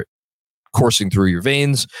spirit coursing through your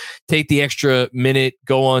veins, take the extra minute,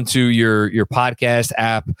 go on to your podcast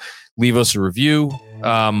app, leave us a review,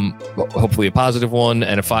 hopefully a positive one,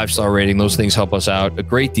 and a 5-star rating. Those things help us out a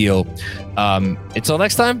great deal. Until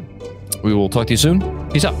next time, we will talk to you soon.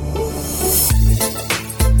 Peace out.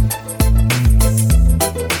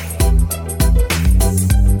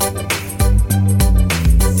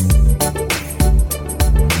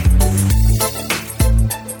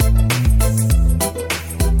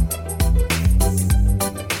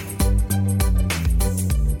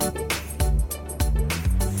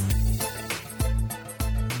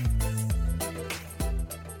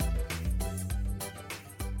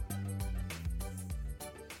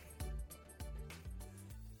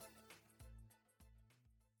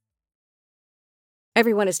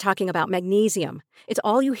 Everyone is talking about magnesium. It's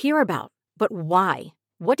all you hear about. But why?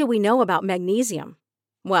 What do we know about magnesium?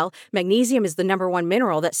 Well, magnesium is the number one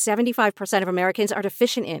mineral that 75% of Americans are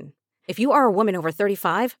deficient in. If you are a woman over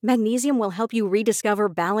 35, magnesium will help you rediscover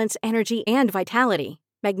balance, energy, and vitality.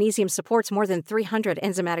 Magnesium supports more than 300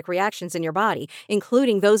 enzymatic reactions in your body,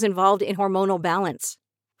 including those involved in hormonal balance.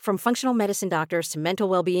 From functional medicine doctors to mental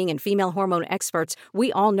well-being and female hormone experts,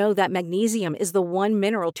 we all know that magnesium is the one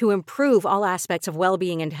mineral to improve all aspects of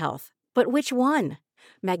well-being and health. But which one?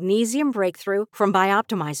 Magnesium Breakthrough from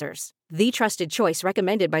Bioptimizers, the trusted choice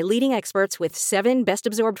recommended by leading experts with 7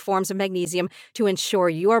 best-absorbed forms of magnesium to ensure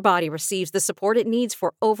your body receives the support it needs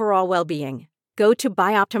for overall well-being. Go to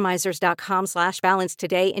bioptimizers.com/balance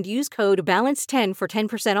today and use code BALANCE10 for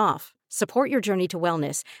 10% off. Support your journey to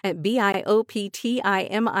wellness at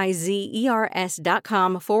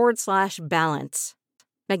bioptimizers.com/balance.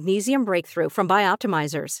 Magnesium Breakthrough from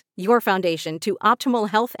Bioptimizers, your foundation to optimal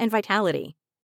health and vitality.